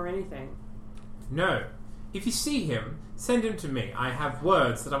from him or anything. No. If you see him, send him to me. I have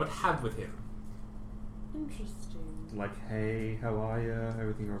words that I would have with him. Interesting. Like, hey, how are you?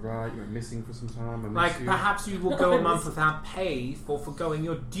 Everything alright? You were missing for some time. I miss Like, you. perhaps you will go a month without pay for forgoing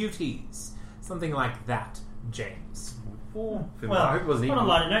your duties. Something like that, James. Oh, Well, I hope it wasn't on a evil.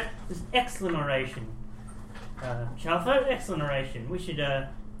 lighter note, this excellent oration. Shalfo, excellent oration. We should,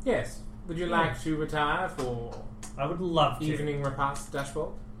 Yes. Would you like to retire for I would love to. evening repast,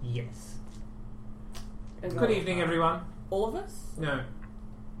 Dashboard? Yes. Good evening, everyone. All of us? No.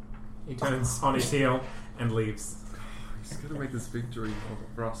 He turns on his heel and leaves. He's gonna make this victory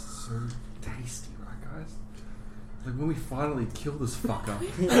for us so tasty, right, guys? Like when we finally kill this fucker.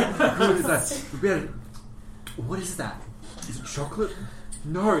 How good is that? We better. What is that? Is it chocolate?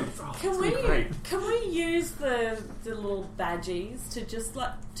 No. It's Can gonna be great. can we use the little badgies to just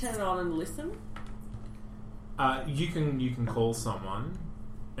like turn it on and listen? You can call someone,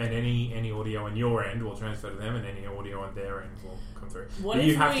 and any audio on your end will transfer to them, and any audio on their end will come through. What But if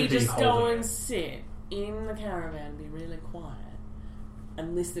you have we to be just go holding and it. sit in the caravan, be really quiet,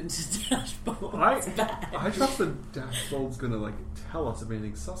 and listen to Dashboard? I trust that Dashbold's gonna like tell us if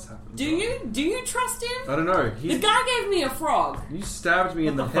anything sus happens. Do you trust him? I don't know. The guy gave me a frog. You stabbed me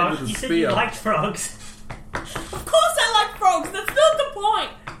in the What head fuck? with a You said spear. you liked frogs. Of course I like frogs. That's not the point.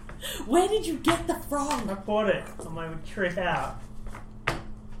 Where did you get the frog? I bought it on my trip out.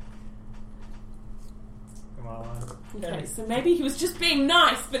 Come on. Okay, so maybe he was just being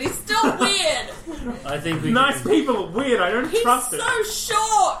nice, but he's still weird. I think we Nice can, people are weird. I don't He's trust it. so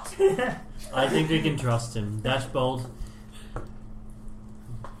short. I think we can trust him. Dashbold,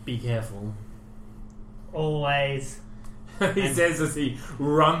 be careful. Always. He says as he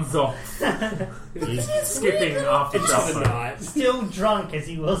runs off, He's, skipping after Into the Dashboard. night. Still drunk as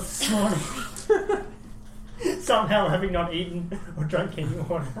he was this morning. Somehow having not eaten or drunk any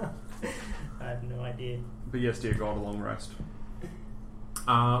water. I have no idea. But yes, dear God, a long rest.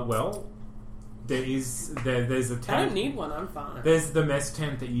 Well, there's a tent. I don't need one. I'm fine. There's the mess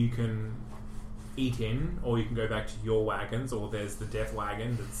tent that you can eat in, or you can go back to your wagons, or there's the death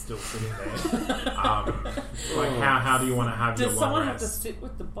wagon that's still sitting there. Like, how do you want to have your Does long someone have to rest? sit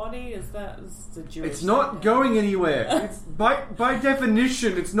with the body? Is the Jewish? It's not thing? going anywhere. It's by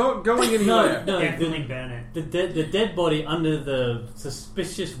definition, it's not going anywhere. no, Definitely burn it. the dead body under the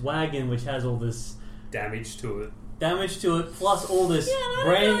suspicious wagon, which has all this Damage to it. damage to it, plus all this Yeah, no,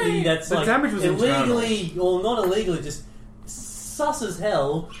 brandy no. that's The like damage was illegally, or not illegally, just sus as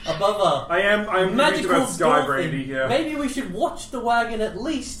hell above I am confused magical about Sky door Brandy thing. here. Maybe we should watch the wagon at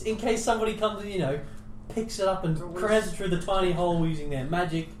least in case somebody comes and, picks it up and crams it through the tiny hole using their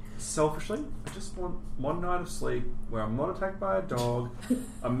magic. Selfishly, I just want one night of sleep where I'm not attacked by a dog,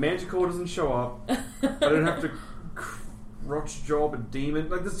 a manticore doesn't show up, I don't have to crotch job a demon.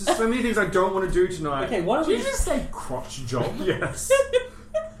 Like, there's just so many things I don't want to do tonight. Okay, why don't Did we you just say crotch job? Yes.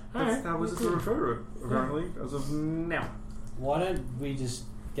 Alright. That was just a refer to it, apparently, as of now. Why don't we just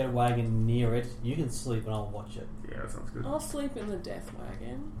get a wagon near it? You can sleep and I'll watch it. Yeah, that sounds good. I'll sleep in the death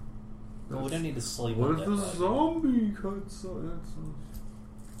wagon. Well, we don't need to sleep What on if that the wagon. zombie cuts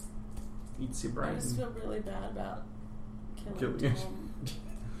eats your I brain? just feel really bad about killing Killing it. Tom.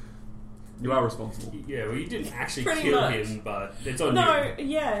 You are responsible. Yeah, well, you didn't actually Pretty kill much. him, but it's on No, you.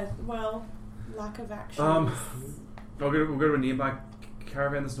 yeah, well, lack of action. We'll go to a nearby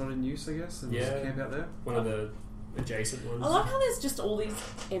caravan that's not in use, I guess, and just Yeah. camp out there. One of the adjacent ones. I love how there's just all these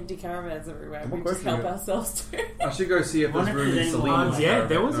empty caravans everywhere. What We just question help you got? ourselves to. I should go see if there's Wonder if room in there's any Selena's more. Yeah,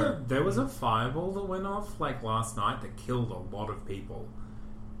 caravan. there was No. a fireball that went off like last night that killed a lot of people.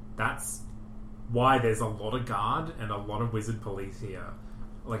 That's why there's a lot of guard and a lot of wizard police here.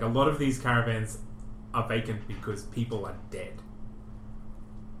 Like, a lot of these caravans are vacant because people are dead.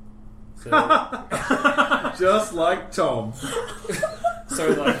 So, Just like Tom. so,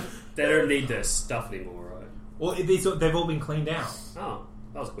 like, they don't need their stuff anymore, right? Well, they've all been cleaned out. Oh,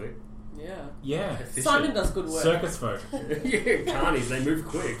 that was quick. Yeah. Yeah. Efficient. Simon does good work. Circus folk. Yeah, carnies, they move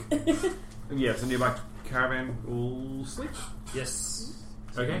quick. Yeah, so nearby caravan will sleep. Yes.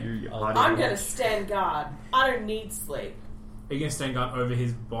 Okay. You Oh, party I'm on. going to stand guard. I don't need sleep. Are you going to stand guard over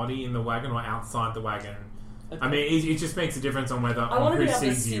his body in the wagon or outside the wagon? I mean, it just makes a difference on whether I want on to who be able to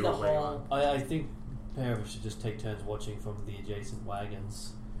sees see you the or where you are. whole. I think pair of us should just take turns watching from the adjacent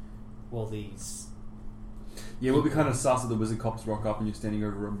wagons while these... Yeah, we'll be kind of sus if the wizard cops rock up and you're standing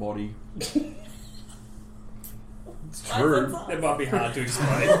over a body. It's true. That might be hard to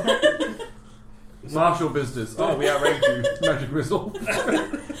explain. Martial business. Oh, we outranked you. Magic missile.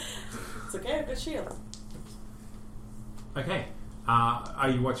 It's okay, I've got shield. Okay. Are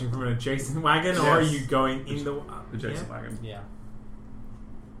you watching from an adjacent wagon, or are you going in the Adjacent wagon. Yeah.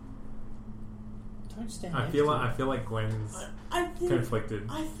 Don't stand. I feel like Gwen's I think conflicted.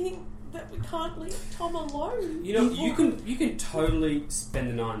 I think that we can't leave Tom alone. You know, you can totally spend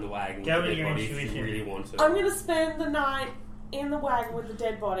the night in the wagon Go with with the your dead body if you intuition. really want to. I'm going to spend the night in the wagon with the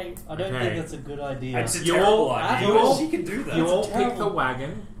dead body. I don't Okay. think that's a good idea. It's a You terrible all- idea. you all- She can do that. You all That's pick the terrible.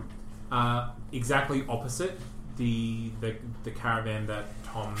 wagon exactly opposite the caravan that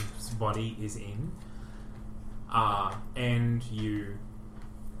Tom's body is in, and you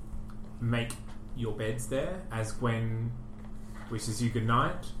make your beds there as Gwen wishes you good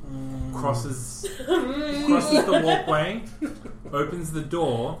night, crosses the walkway, opens the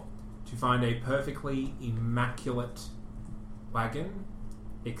door to find a perfectly immaculate wagon,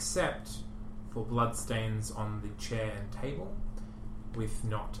 except for bloodstains on the chair and table, with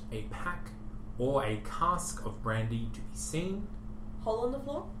not a pack or a cask of brandy to be seen. Hole in the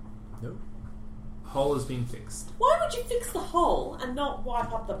floor? No. Hole has been fixed. Why would you fix the hole and not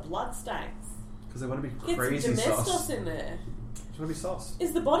wipe up the blood stains? Because they want to be Get crazy some domestos sus. in there. Just want to be sus.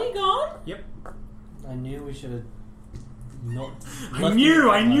 Is the body gone? Yep. I knew we should have not. I left knew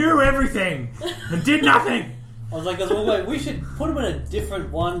it. everything and did nothing. I was like, wait, we should put him in a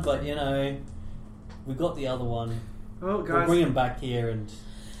different one, but you know, we got the other one. Well, We'll guys, bring him back here, and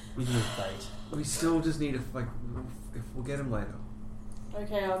we need fate. we still just need if we'll get him later.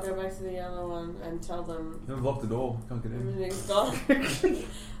 Okay, I'll go back to the other one and tell them Don't lock the door. Can't get in. everything's gone.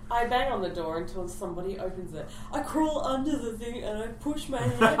 I bang on the door until somebody opens it. I crawl under the thing and I push my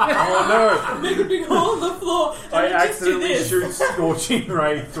head Oh and make a big hole in the floor. And I I just do accidentally this. shoot Scorching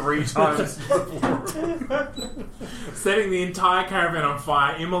Ray 3 times. Setting the entire caravan on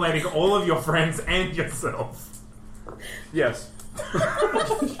fire, immolating all of your friends and yourself. Yes.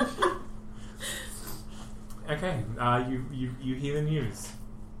 Okay, you hear the news.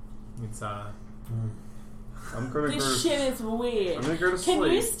 It's I'm gonna This go. shit is weird. I'm gonna go to Can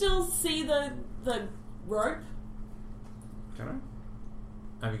sleep. you still see the rope? Can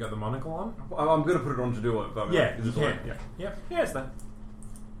have you got the monocle on? I? I'm gonna put it on to do it. But Yeah, is you it can. right? Yeah. Yep. Yeah, it's there.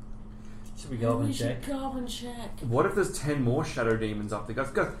 Should we go up we and should check? go up and check. What if there's 10 more shadow demons up there?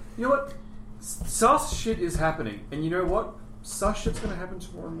 Guys, you know what? Sus shit is happening. And you know what? Sus shit's gonna happen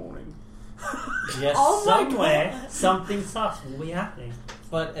tomorrow morning. Yes, Oh my Somewhere, God. something sus will be happening.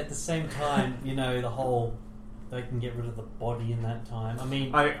 but at the same time, you know, the whole they can get rid of the body in that time. I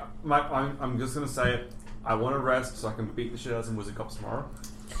mean, I'm just gonna say it. I want to rest so I can beat the shit out of some wizard cops tomorrow.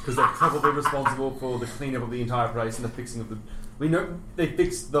 Because they're probably responsible for the cleanup of the entire place and the fixing of the... We know they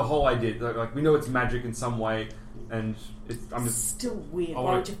fixed the whole idea. Like we know it's magic in some way, and I'm just... Still weird. I Why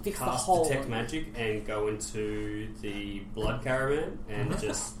want don't you to fix the cast hole? detect magic and go into the blood caravan and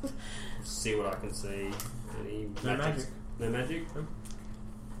just see what I can see. Any No magic. No magic.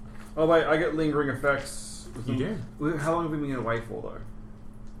 Oh wait, I get lingering effects. You do. How long have we been away for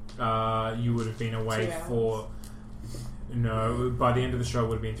though? You would have been away 2 hours. for... No, by the end of the show it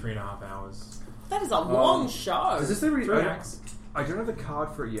would have been 3.5 hours. That is a long show. Does this thing 3 acts. I don't have the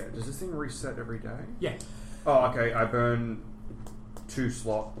card for it yet. Does this thing reset every day? Yeah. Oh, okay. I burn 2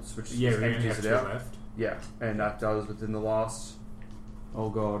 slots, which Yeah, we only empties have it 2 out. left. Yeah, and that does within the last... Oh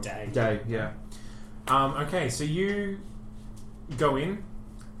god. Day. Yeah. Okay, so you go in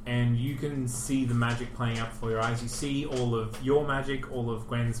and you can see the magic playing out before your eyes. You see all of your magic, all of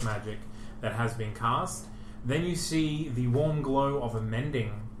Gwen's magic that has been cast. Then you see the warm glow of a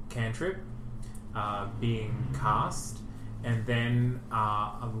mending cantrip being cast, and then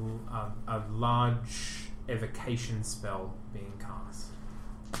a large evocation spell being cast.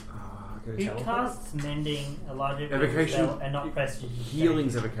 Okay. Who casts mending a larger Evocation. spell and not prestidigitation?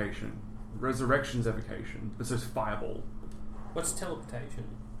 Healing's evocation. Resurrection's evocation. This is fireball. What's teleportation?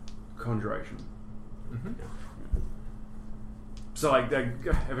 Conjuration. Mm-hmm. So like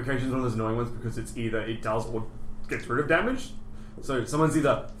evocation is one of those annoying ones because it's either it does or gets rid of damage. So someone's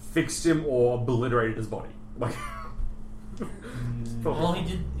either fixed him or obliterated his body. Like well,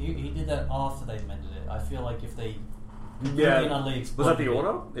 he did that after they mended it. I feel like if they yeah. brilliantly Was that the exploded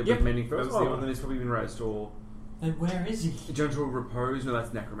order? It Yep. was mending first. That was the Oh, order. then he's probably been raised or then where is he? gentle repose. No,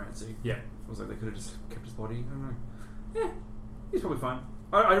 that's necromancy. Yeah. I was like they could have just kept his body. I don't know. Yeah, he's probably fine.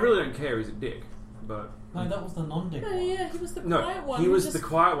 I really don't care. He's a dick, but No, that was the non-dick No, one. yeah, he was the no, quiet one. he who was just... the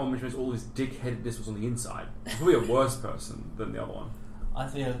quiet one, which means all his dick-headedness was on the inside. He's probably a worse person than the other one. I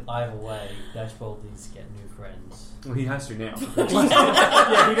feel either way, Dashbold needs to get new friends. Well, he has to now.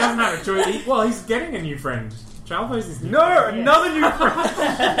 Yeah, he doesn't have a choice. He's getting a new friend, Chalvo's is new. No, another new friend.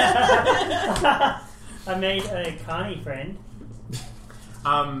 I made a Carney friend.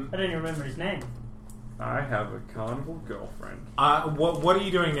 I don't even remember his name. I have a carnival girlfriend. What are you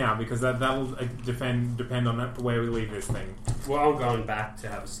doing now? Because that'll depend on where we leave this thing. Well, I'm going back to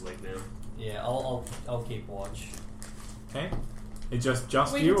have a sleep now. Yeah, I'll keep watch. Okay. It's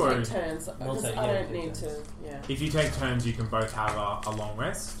just We you, can or take turns. Because I don't need to. Yeah. if you take turns, you can both have a long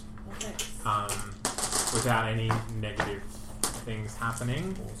rest. Okay. Without any negative things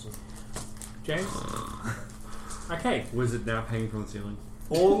happening. Awesome. James? Okay. Wizard now hanging from the ceiling.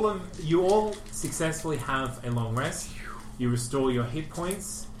 You all successfully have a long rest. You restore your hit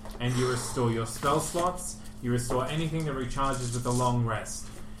points, and you restore your spell slots. You restore anything that recharges with a long rest.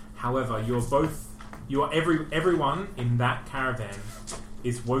 However, everyone in that caravan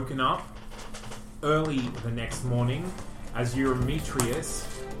is woken up early the next morning as Eurymetrius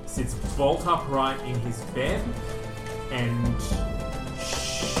sits bolt upright in his bed and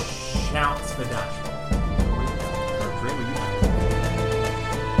shouts for Dash.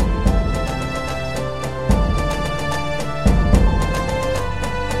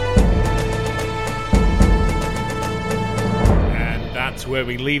 That's where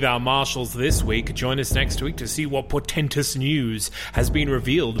we leave our marshals this week. Join us next week to see what portentous news has been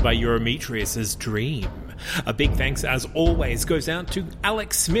revealed by Eurymetrius' dream. A big thanks, as always, goes out to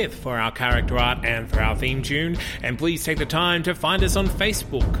Alex Smith for our character art and for our theme tune. And please take the time to find us on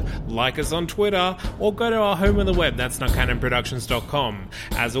Facebook, like us on Twitter, or go to our home on the web, that's notcanonproductions.com.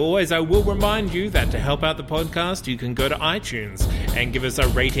 As always, I will remind you that to help out the podcast, you can go to iTunes and give us a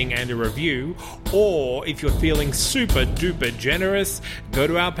rating and a review. Or, if you're feeling super duper generous, go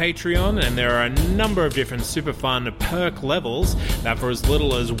to our Patreon, and there are a number of different super fun perk levels that for as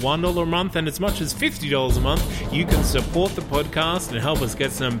little as $1 a month and as much as $50 a month, you can support the podcast and help us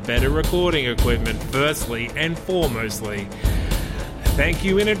get some better recording equipment, firstly and foremostly. Thank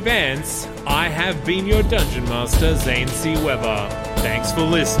you in advance. I have been your Dungeon Master, Zane C. Weber. Thanks for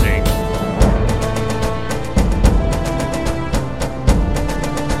listening.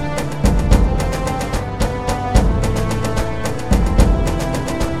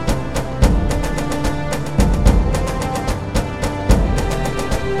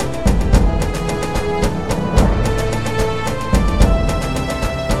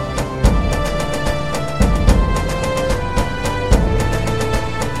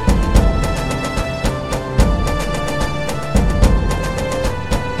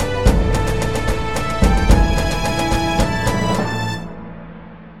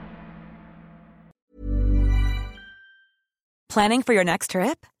 Planning for your next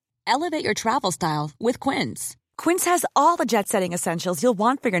trip? Elevate your travel style with Quince. Quince has all the jet-setting essentials you'll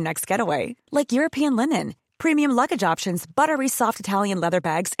want for your next getaway, like European linen, premium luggage options, buttery soft Italian leather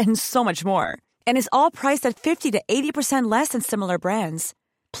bags, and so much more. And is all priced at 50 to 80% less than similar brands.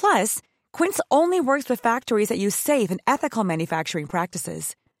 Plus, Quince only works with factories that use safe and ethical manufacturing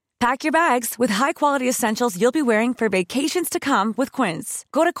practices. Pack your bags with high-quality essentials you'll be wearing for vacations to come with Quince.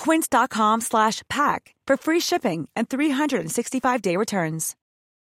 Go to quince.com/pack for free shipping and 365-day returns.